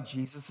amazed by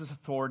Jesus'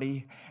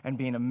 authority, and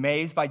being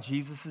amazed by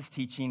Jesus'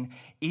 teaching,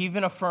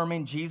 even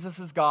affirming Jesus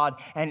is God,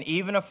 and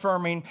even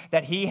affirming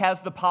that he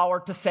has the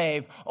power to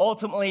save,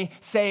 ultimately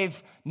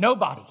saves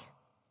nobody.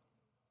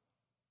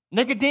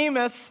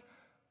 Nicodemus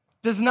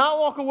does not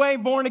walk away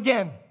born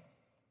again.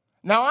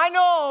 Now, I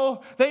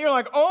know that you're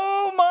like,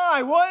 oh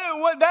my,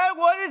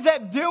 what is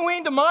that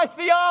doing to my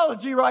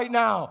theology right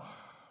now?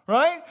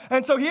 right?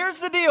 And so here's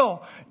the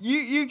deal.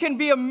 You can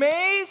be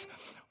amazed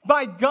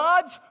by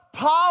God's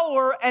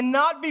power and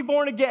not be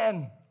born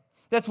again.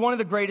 That's one of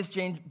the greatest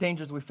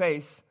dangers we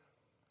face.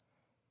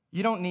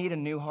 You don't need a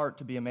new heart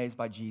to be amazed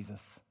by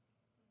Jesus.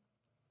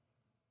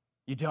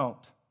 You don't.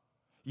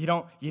 You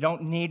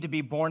don't need to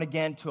be born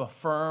again to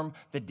affirm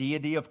the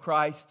deity of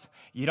Christ.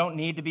 You don't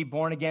need to be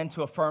born again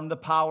to affirm the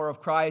power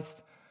of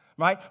Christ.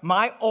 Right?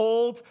 My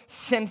old,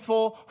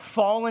 sinful,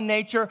 fallen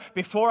nature,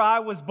 before I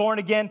was born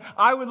again,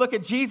 I would look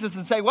at Jesus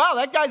and say, wow,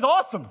 that guy's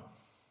awesome.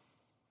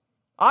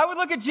 I would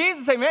look at Jesus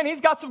and say, man,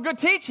 he's got some good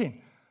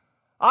teaching.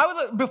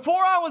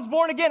 Before I was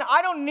born again,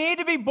 I don't need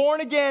to be born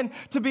again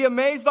to be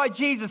amazed by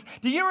Jesus.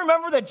 Do you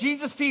remember that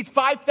Jesus feeds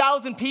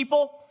 5,000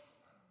 people?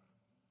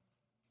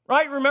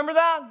 Right? Remember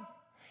that?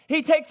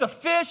 He takes a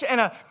fish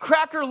and a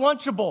cracker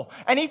Lunchable,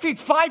 and he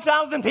feeds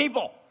 5,000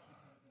 people.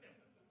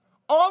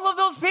 All of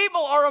those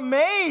people are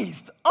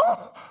amazed.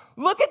 Oh,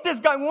 look at this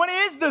guy. What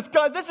is this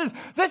guy? This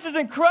is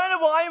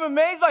incredible. I am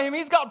amazed by him.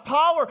 He's got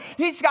power.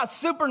 He's got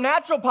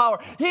supernatural power.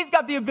 He's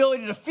got the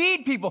ability to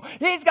feed people.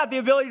 He's got the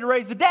ability to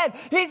raise the dead.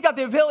 He's got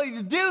the ability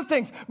to do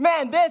things.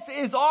 Man, this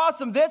is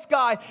awesome. This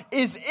guy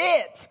is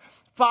it.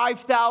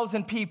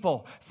 5,000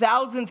 people.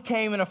 Thousands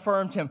came and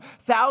affirmed him.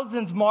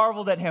 Thousands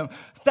marveled at him.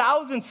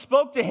 Thousands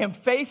spoke to him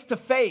face to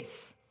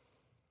face.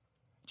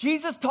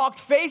 Jesus talked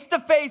face to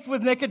face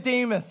with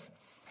Nicodemus.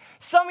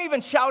 Some even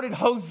shouted,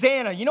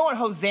 Hosanna. You know what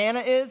Hosanna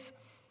is?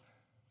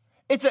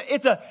 It's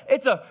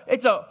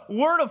a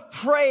word of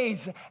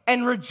praise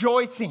and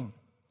rejoicing.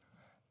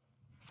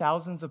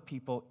 Thousands of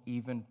people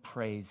even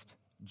praised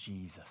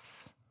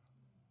Jesus.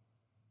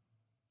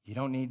 You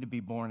don't need to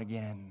be born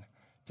again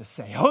to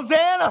say,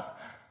 Hosanna!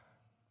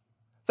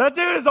 That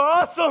dude is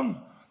awesome!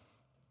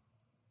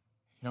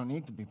 You don't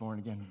need to be born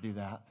again to do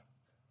that.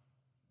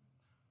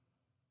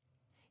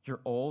 Your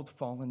old,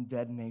 fallen,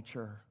 dead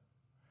nature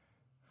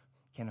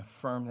can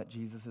affirm that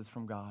Jesus is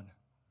from God.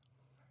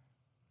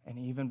 And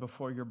even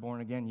before you're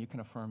born again, you can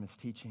affirm his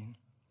teaching.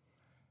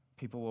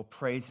 People will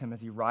praise him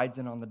as he rides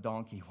in on the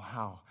donkey.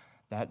 Wow,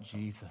 that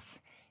Jesus,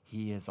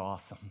 he is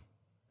awesome.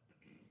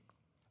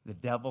 The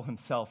devil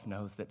himself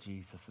knows that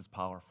Jesus is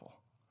powerful.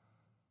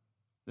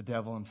 The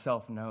devil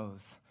himself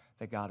knows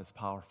that God is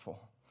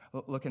powerful.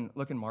 Look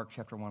in Mark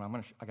chapter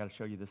 1. I got to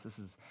show you this.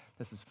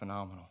 This is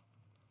phenomenal.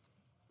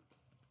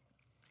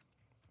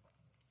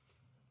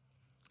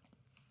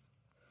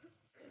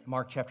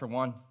 Mark chapter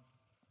 1.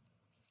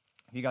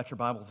 If you got your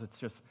Bibles, it's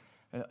just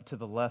to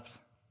the left,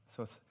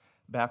 so it's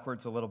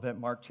backwards a little bit.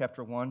 Mark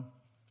chapter 1,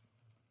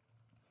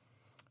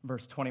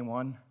 verse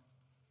 21.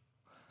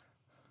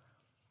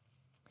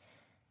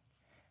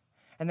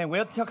 And they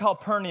went to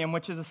Capernaum,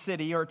 which is a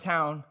city or a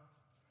town.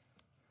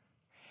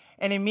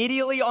 And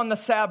immediately on the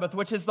Sabbath,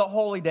 which is the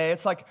holy day,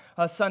 it's like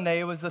a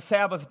Sunday, it was the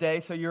Sabbath day,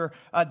 so your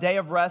day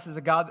of rest is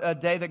a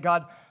day that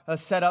God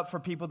set up for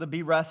people to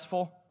be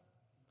restful.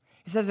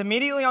 He says,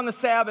 immediately on the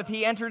Sabbath,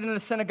 he entered into the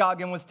synagogue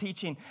and was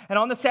teaching. And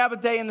on the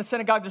Sabbath day in the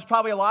synagogue, there's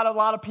probably a lot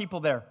of people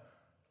there.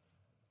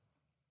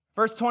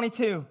 Verse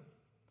 22.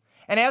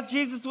 And as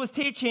Jesus was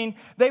teaching,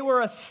 they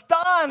were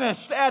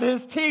astonished at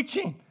his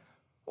teaching.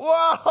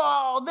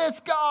 Whoa,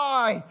 this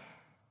guy.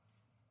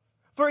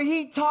 For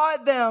he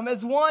taught them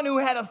as one who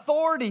had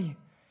authority,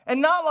 and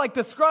not like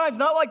the scribes,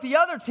 not like the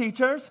other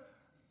teachers.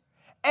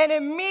 And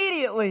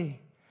immediately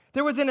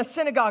there was in a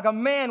synagogue a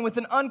man with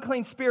an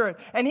unclean spirit,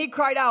 and he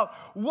cried out,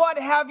 what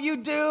have you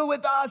do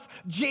with us,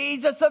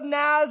 Jesus of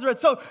Nazareth?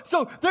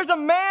 So there's a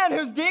man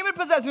who's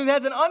demon-possessed, who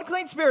has an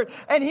unclean spirit,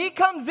 and he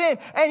comes in,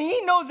 and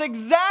he knows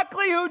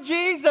exactly who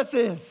Jesus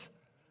is.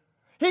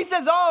 He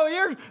says, oh,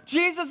 you're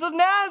Jesus of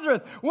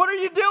Nazareth. What are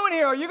you doing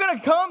here? Are you going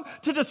to come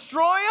to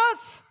destroy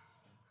us?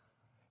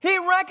 He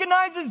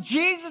recognizes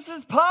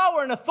Jesus'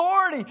 power and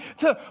authority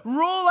to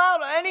rule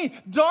out any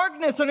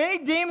darkness or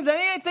any demons,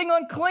 anything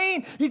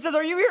unclean. He says,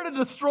 are you here to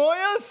destroy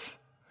us?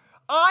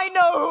 I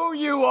know who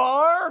you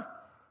are.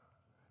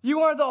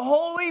 You are the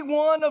Holy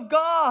One of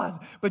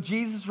God. But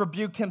Jesus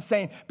rebuked him,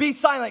 saying, be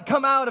silent,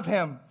 come out of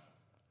him.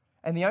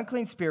 And the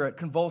unclean spirit,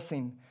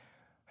 convulsing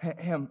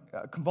him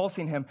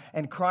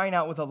and crying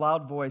out with a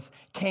loud voice,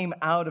 came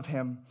out of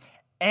him.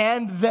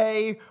 And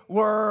they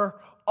were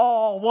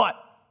all what?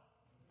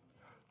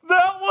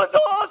 That was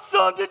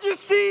awesome. Did you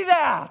see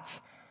that?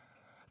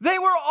 They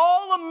were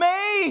all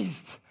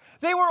amazed.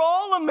 They were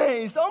all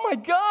amazed. Oh my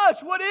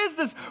gosh, what is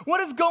this?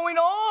 What is going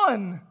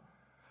on?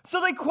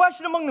 So they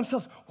questioned among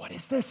themselves, what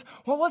is this?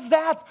 What was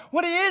that?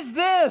 What is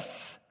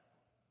this?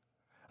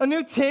 A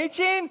new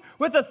teaching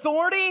with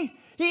authority?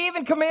 He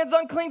even commands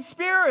unclean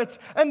spirits,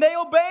 and they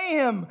obey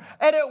him.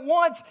 And at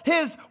once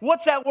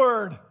what's that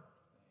word?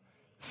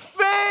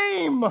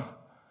 Fame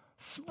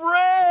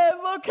spread.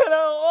 Look at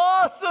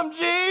how awesome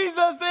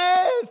Jesus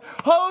is.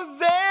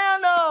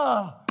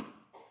 Hosanna.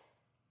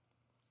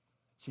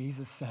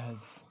 Jesus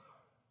says,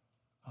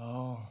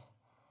 oh,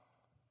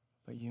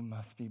 but you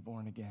must be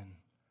born again.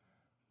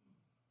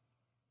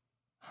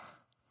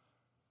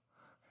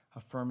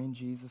 Affirming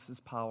Jesus is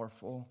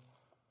powerful.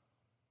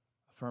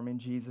 affirming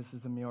Jesus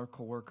is a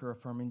miracle worker,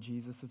 affirming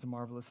Jesus is a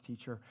marvelous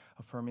teacher,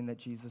 affirming that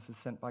Jesus is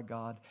sent by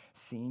God,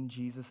 seeing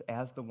Jesus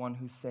as the one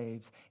who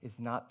saves is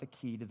not the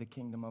key to the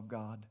kingdom of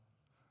God.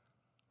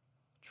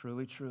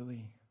 Truly,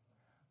 truly,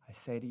 I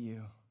say to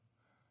you,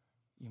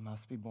 you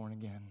must be born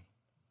again.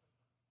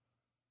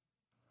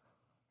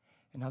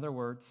 In other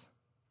words,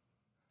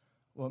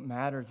 what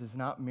matters is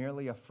not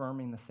merely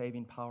affirming the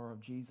saving power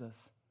of Jesus,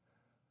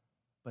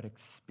 but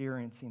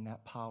experiencing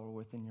that power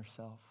within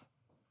yourself.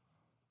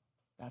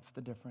 That's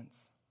the difference.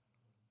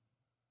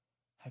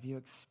 Have you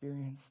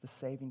experienced the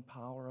saving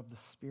power of the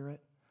Spirit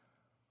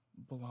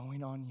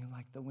blowing on you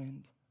like the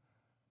wind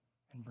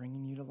and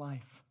bringing you to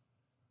life?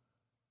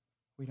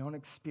 We don't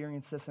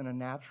experience this in a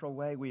natural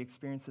way. We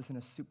experience this in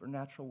a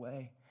supernatural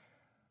way.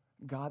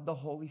 God, the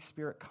Holy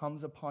Spirit,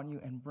 comes upon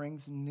you and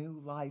brings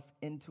new life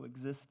into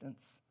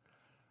existence.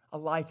 A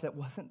life that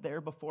wasn't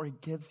there before. He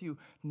gives you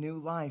new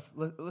life.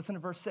 Listen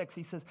to verse 6.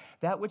 He says,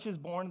 that which is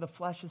born of the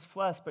flesh is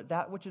flesh, but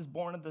that which is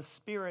born of the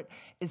Spirit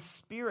is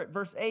spirit.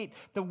 Verse 8,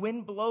 the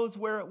wind blows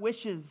where it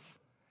wishes,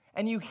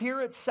 and you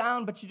hear its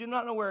sound, but you do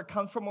not know where it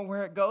comes from or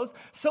where it goes.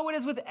 So it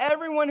is with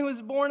everyone who is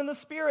born in the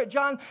Spirit.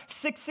 John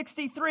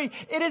 6:63,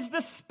 it is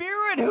the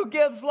Spirit who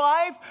gives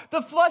life.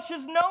 The flesh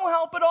is no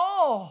help at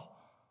all.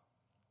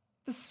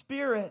 The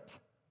Spirit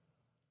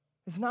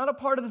is not a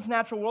part of this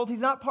natural world.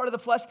 He's not part of the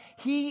flesh.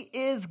 He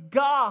is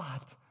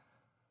God.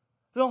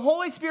 The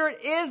Holy Spirit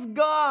is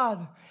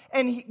God.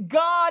 And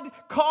God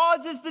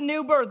causes the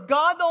new birth.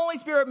 God, the Holy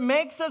Spirit,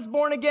 makes us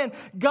born again.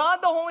 God,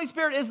 the Holy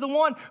Spirit, is the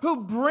one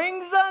who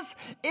brings us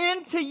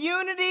into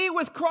unity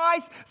with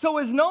Christ. So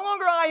it's no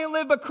longer I who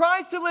live, but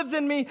Christ who lives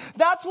in me.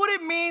 That's what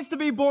it means to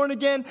be born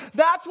again.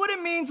 That's what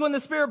it means when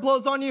the Spirit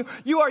blows on you.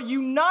 You are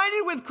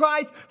united with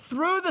Christ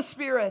through the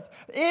Spirit.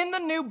 In the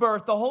new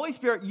birth, the Holy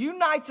Spirit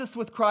unites us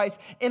with Christ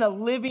in a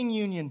living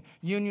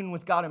union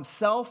with God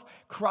Himself.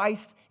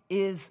 Christ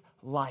is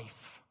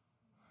life.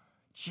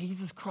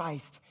 Jesus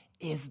Christ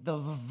is the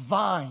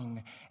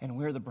vine, and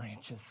we're the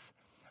branches.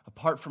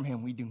 Apart from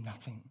Him, we do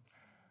nothing.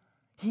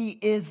 He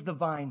is the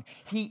vine.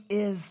 He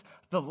is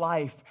the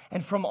life.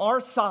 And from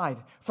our side,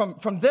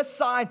 from this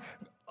side,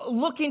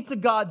 looking to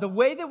God, the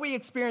way that we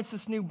experience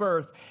this new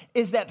birth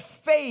is that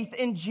faith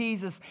in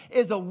Jesus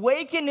is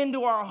awakened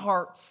into our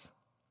hearts.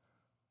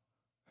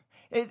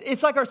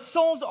 It's like our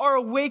souls are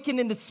awakened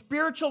into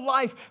spiritual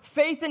life.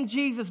 Faith in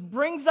Jesus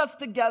brings us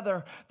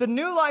together. The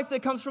new life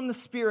that comes from the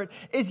Spirit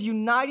is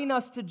uniting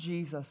us to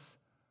Jesus.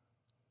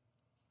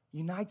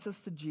 Unites us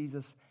to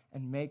Jesus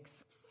and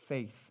makes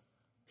faith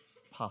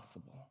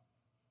possible.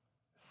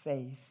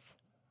 Faith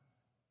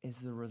is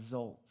the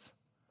result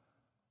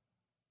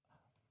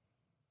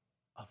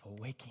of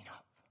a waking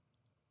up.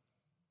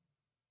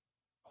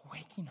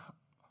 Waking up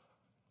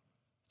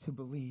to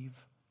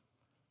believe.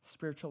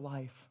 Spiritual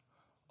life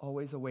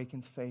always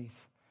awakens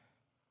faith.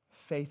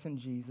 Faith in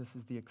Jesus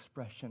is the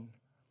expression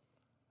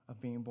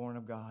of being born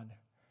of God.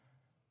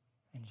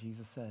 And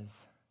Jesus says,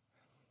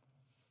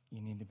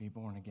 you need to be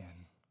born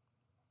again.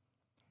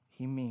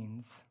 He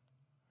means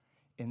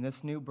in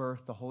this new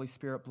birth, the Holy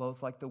Spirit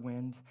blows like the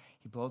wind.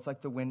 He blows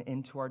like the wind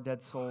into our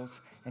dead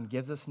souls and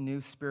gives us new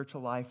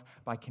spiritual life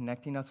by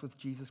connecting us with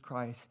Jesus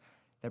Christ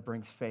that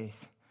brings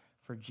faith.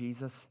 For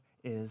Jesus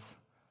is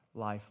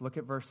life. Look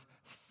at verse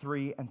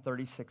 3 and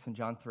 36 in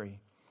John 3.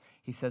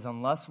 He says,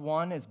 unless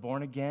one is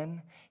born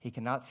again, he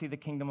cannot see the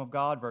kingdom of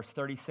God. Verse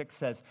 36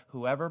 says,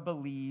 whoever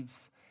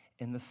believes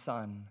in the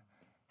Son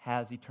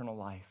has eternal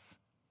life.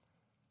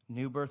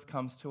 New birth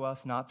comes to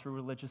us not through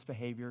religious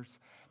behaviors,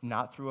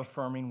 not through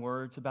affirming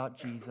words about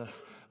Jesus,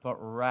 but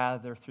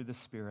rather through the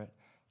Spirit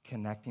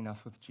connecting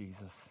us with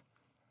Jesus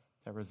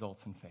that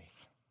results in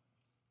faith.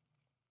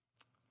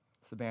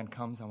 As the band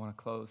comes, I want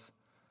to close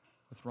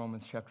with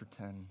Romans chapter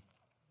 10.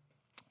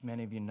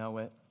 Many of you know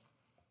it.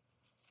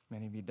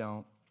 Many of you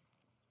don't.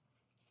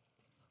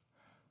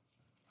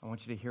 I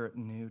want you to hear it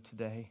new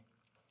today.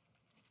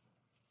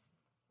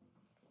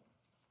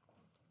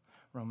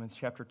 Romans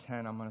chapter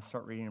 10, I'm going to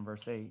start reading in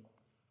verse 8.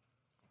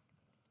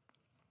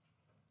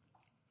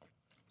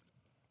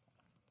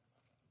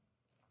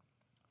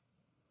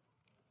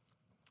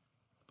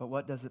 But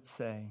what does it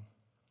say?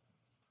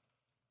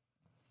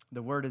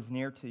 The word is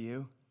near to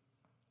you,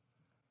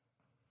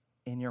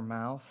 in your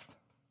mouth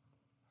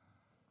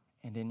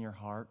and in your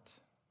heart.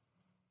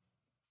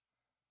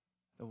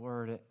 The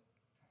word,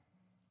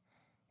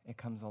 it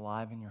comes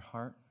alive in your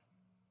heart.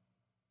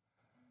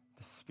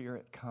 The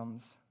Spirit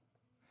comes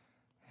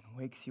and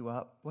wakes you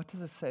up. What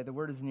does it say? The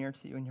word is near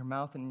to you in your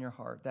mouth and in your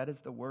heart. That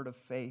is the word of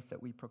faith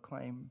that we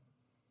proclaim.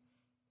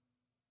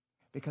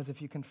 Because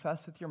if you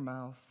confess with your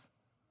mouth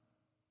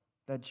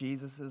that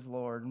Jesus is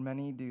Lord,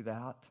 many do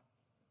that,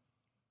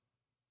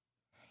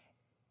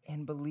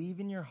 and believe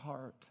in your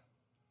heart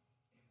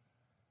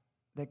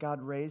that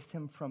God raised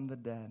him from the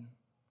dead,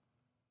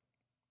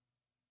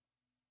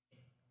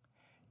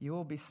 you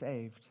will be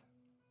saved.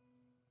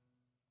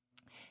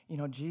 You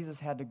know, Jesus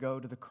had to go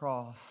to the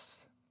cross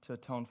to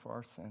atone for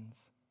our sins.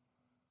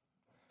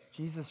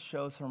 Jesus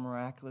shows her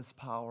miraculous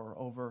power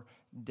over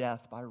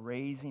death by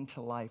raising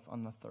to life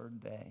on the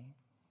third day.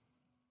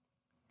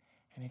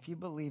 And if you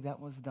believe that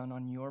was done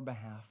on your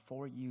behalf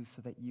for you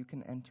so that you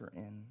can enter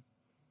in,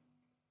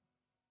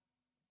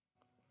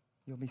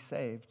 you'll be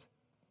saved.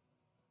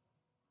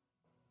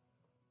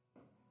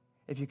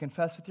 If you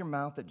confess with your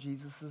mouth that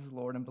Jesus is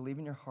Lord and believe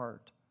in your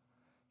heart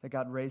that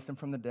God raised him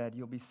from the dead,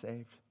 you'll be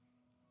saved.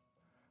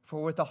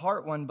 For with the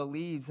heart one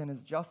believes and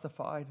is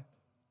justified,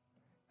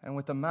 and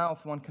with the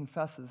mouth one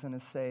confesses and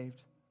is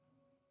saved.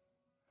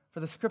 For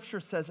the scripture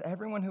says,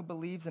 everyone who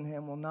believes in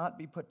him will not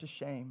be put to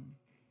shame.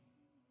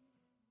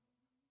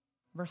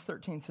 Verse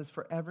 13 says,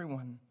 for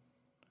everyone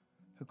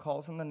who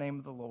calls on the name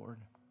of the Lord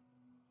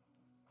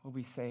will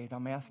be saved.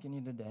 I'm asking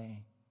you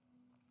today,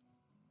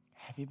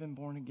 have you been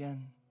born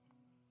again?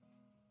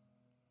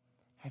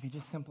 Have you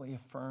just simply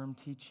affirmed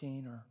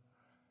teaching or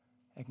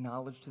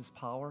acknowledged his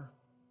power?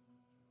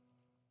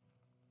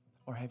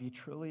 Or have you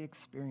truly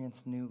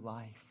experienced new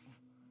life?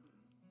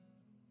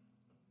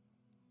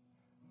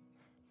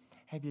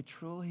 Have you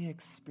truly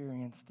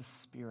experienced the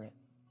Spirit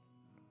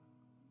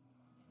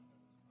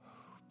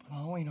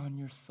blowing on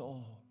your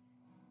soul?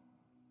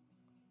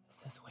 It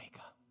says, wake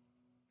up.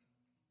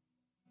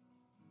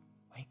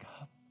 Wake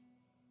up.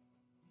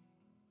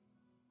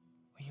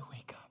 Will you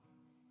wake up?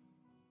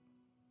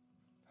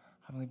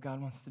 I believe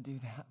God wants to do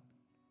that.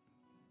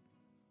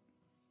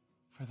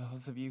 For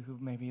those of you who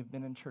maybe have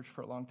been in church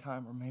for a long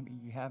time, or maybe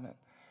you haven't,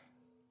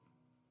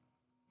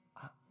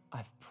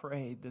 I've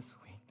prayed this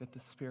week that the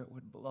Spirit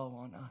would blow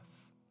on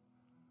us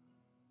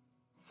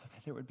so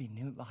that there would be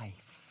new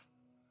life.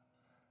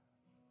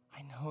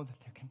 I know that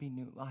there can be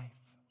new life.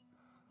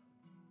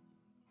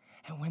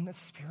 And when the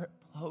Spirit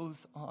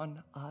blows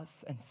on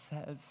us and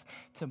says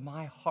to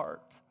my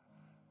heart,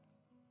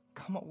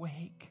 come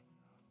awake,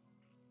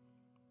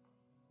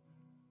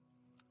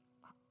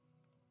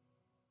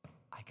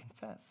 I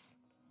confess,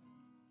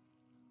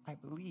 I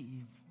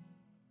believe,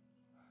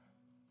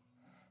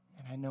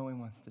 and I know he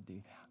wants to do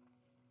that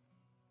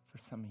for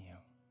some of you.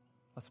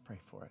 Let's pray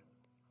for it.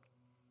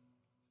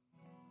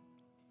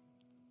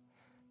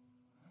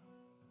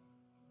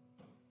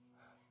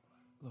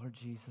 Lord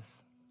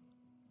Jesus,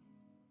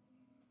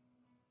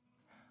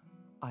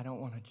 I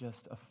don't want to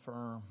just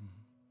affirm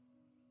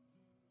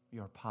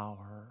your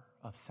power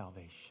of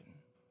salvation.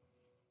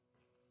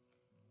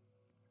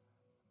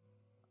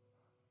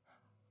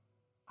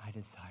 I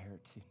desire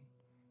to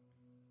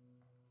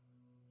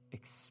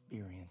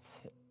experience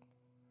it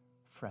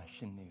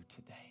fresh and new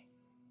today.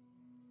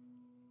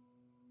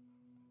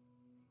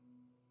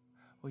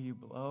 Will you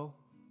blow?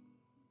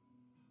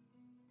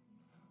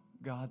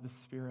 God, the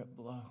Spirit,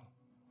 blow.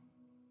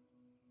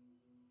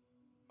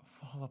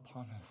 Fall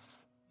upon us.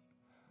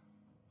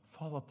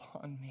 Fall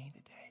upon me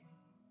today.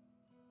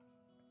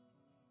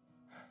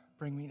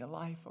 Bring me to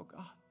life, oh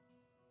God.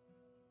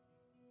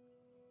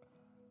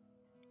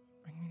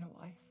 Bring me to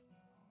life.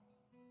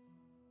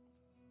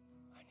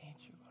 I need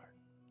you, Lord.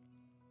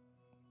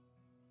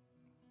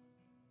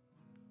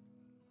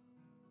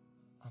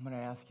 I'm going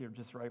to ask you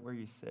just right where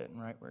you sit and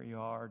right where you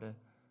are to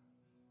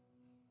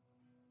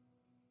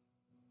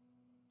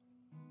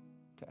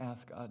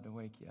ask God to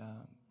wake you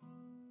up.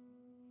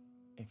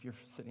 If you're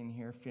sitting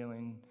here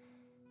feeling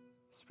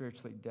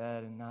spiritually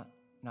dead and not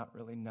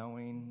really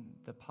knowing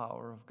the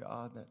power of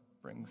God that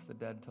brings the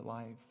dead to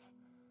life,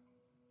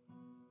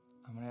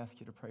 I'm going to ask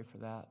you to pray for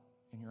that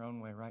in your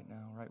own way right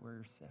now, right where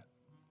you're sitting.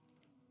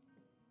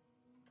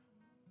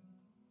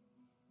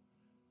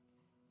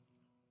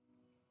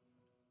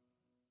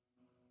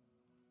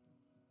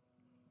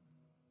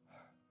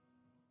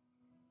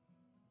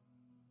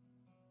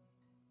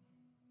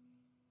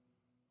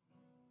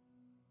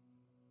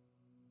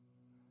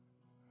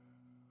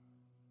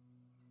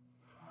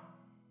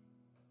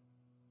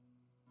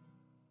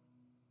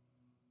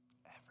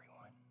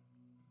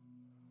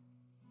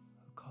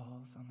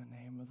 On the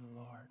name of the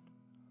Lord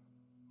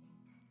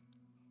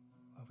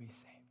will be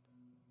saved.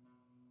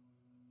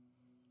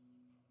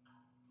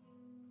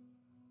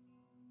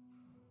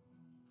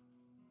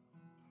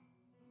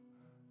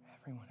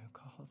 Everyone who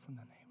calls on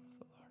the name of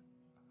the Lord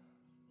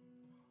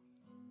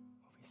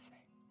will be saved.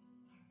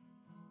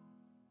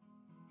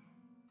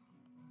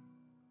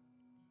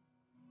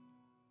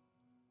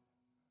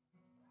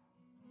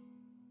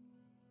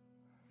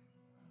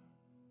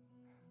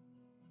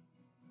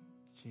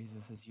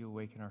 Jesus, as you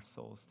awaken our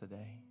souls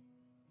today,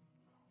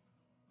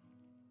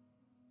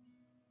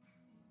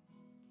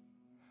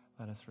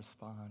 let us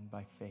respond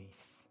by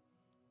faith.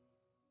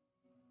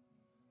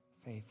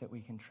 Faith that we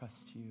can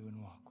trust you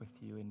and walk with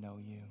you and know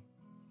you.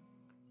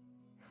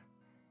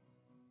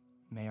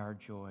 May our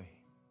joy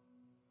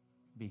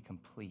be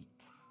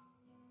complete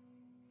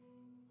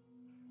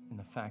in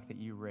the fact that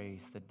you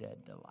raised the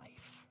dead to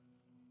life.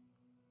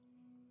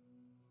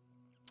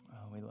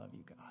 Oh, we love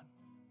you, God.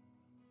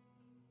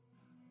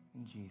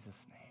 In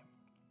Jesus' name,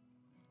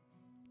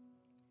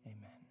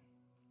 amen.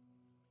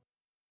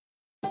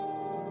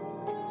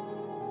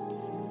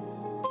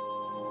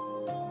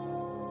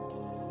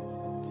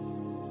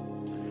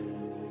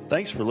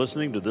 Thanks for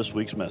listening to this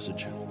week's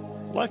message.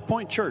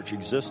 LifePoint Church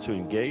exists to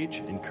engage,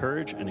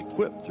 encourage, and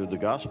equip through the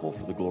gospel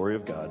for the glory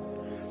of God.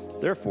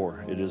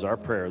 Therefore, it is our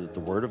prayer that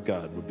the Word of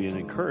God would be an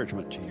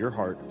encouragement to your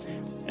heart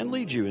and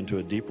lead you into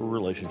a deeper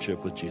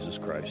relationship with Jesus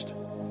Christ.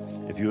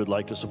 If you would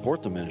like to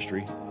support the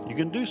ministry, you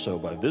can do so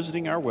by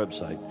visiting our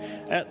website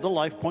at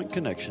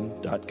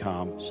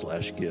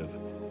thelifepointconnection.com/give.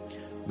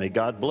 May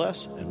God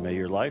bless, and may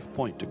your life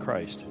point to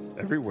Christ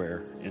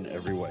everywhere in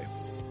every way.